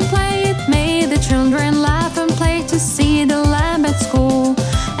 laugh and play. It made the children laugh and play to see the lamb at school.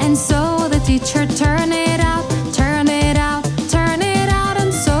 And so the teacher turned it out, turn it out, turn it out.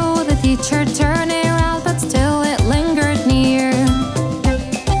 And so the teacher turned it out, but still it lingered near.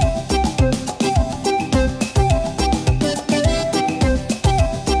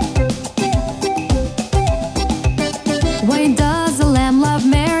 Why does the lamb love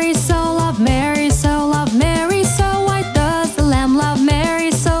Mary so, love Mary so, love Mary so? Why does the lamb love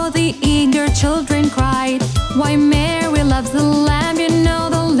Mary so? The eager children cried. Why Mary loves the lamb, you know,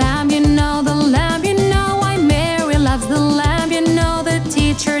 the lamb, you know, the lamb, you know. Why Mary loves the lamb, you know, the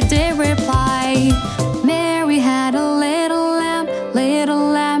teacher did reply. Mary had a little lamb, little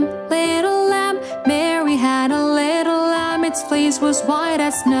lamb, little lamb. Mary had a little lamb, its fleece was white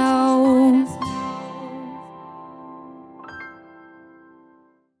as snow.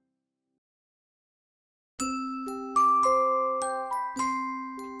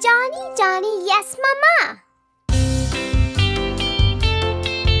 Johnny, Johnny, yes, Mama.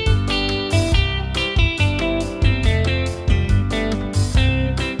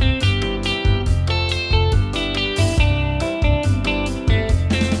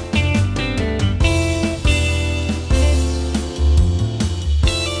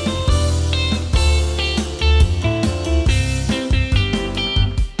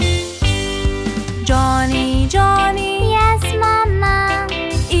 Johnny, Johnny, Yes, Mama.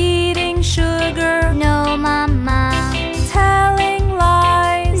 eating sugar, No, Mama.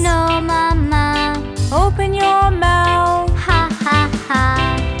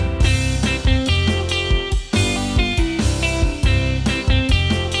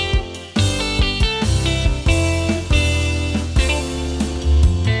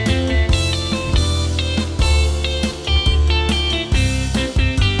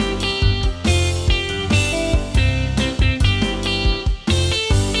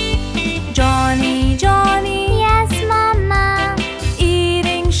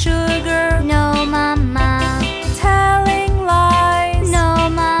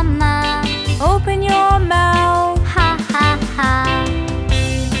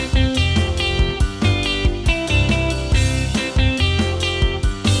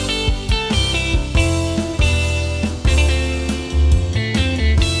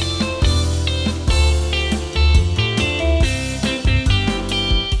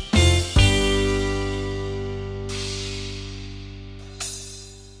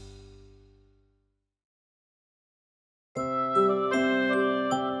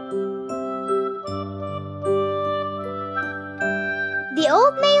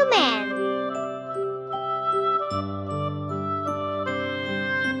 mailman.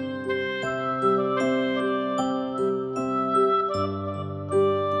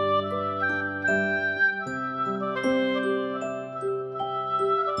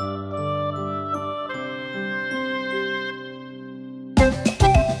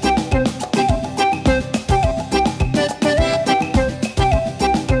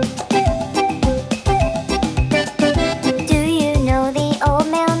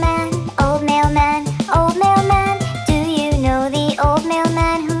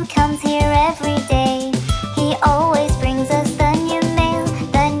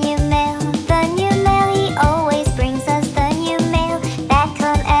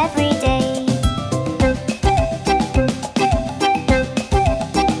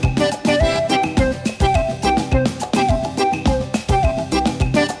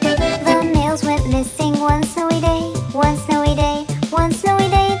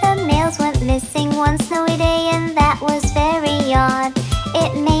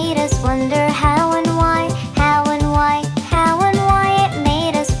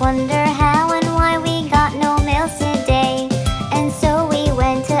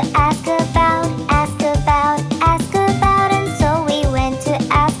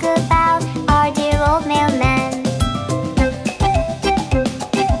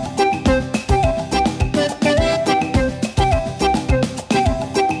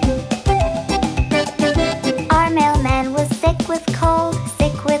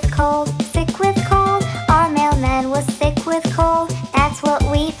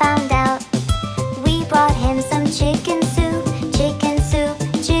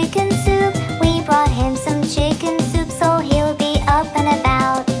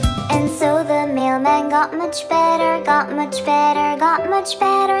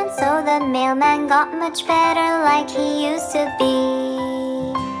 Much better like he used to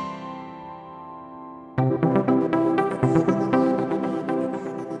be.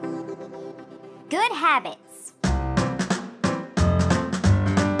 Good habits.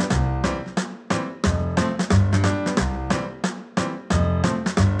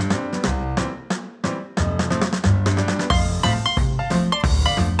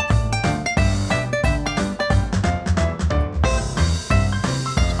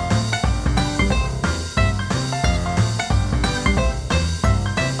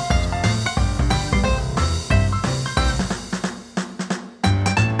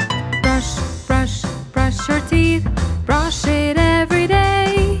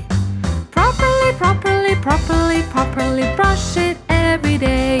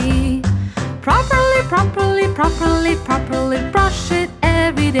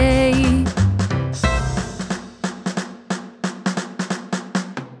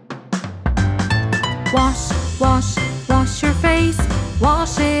 Wash your face,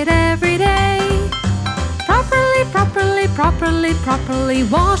 wash it every day. Properly,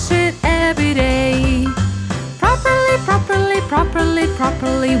 wash it every day.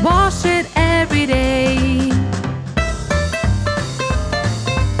 Properly, wash it every day.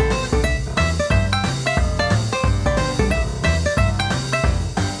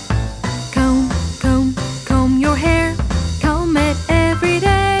 Comb your hair, comb it every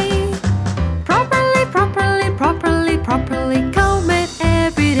day. Properly, comb it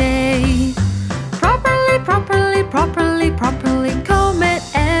every day. Properly, comb it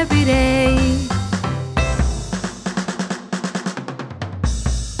every day.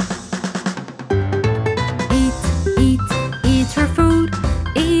 Eat your food,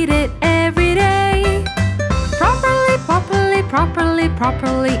 eat it every day.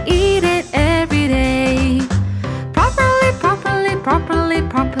 Properly, eat it every day.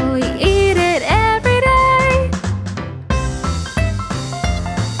 Properly, eat it every day.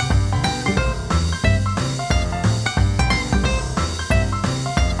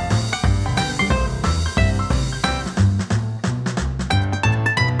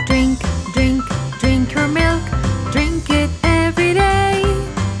 Drink your milk, drink it every day.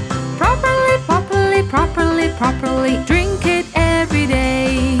 Properly, drink it every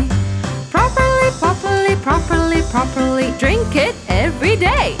day. Properly, drink it every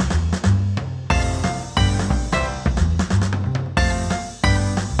day.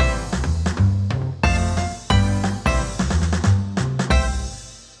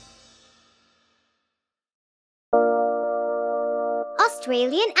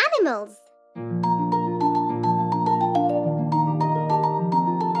 Australian animals.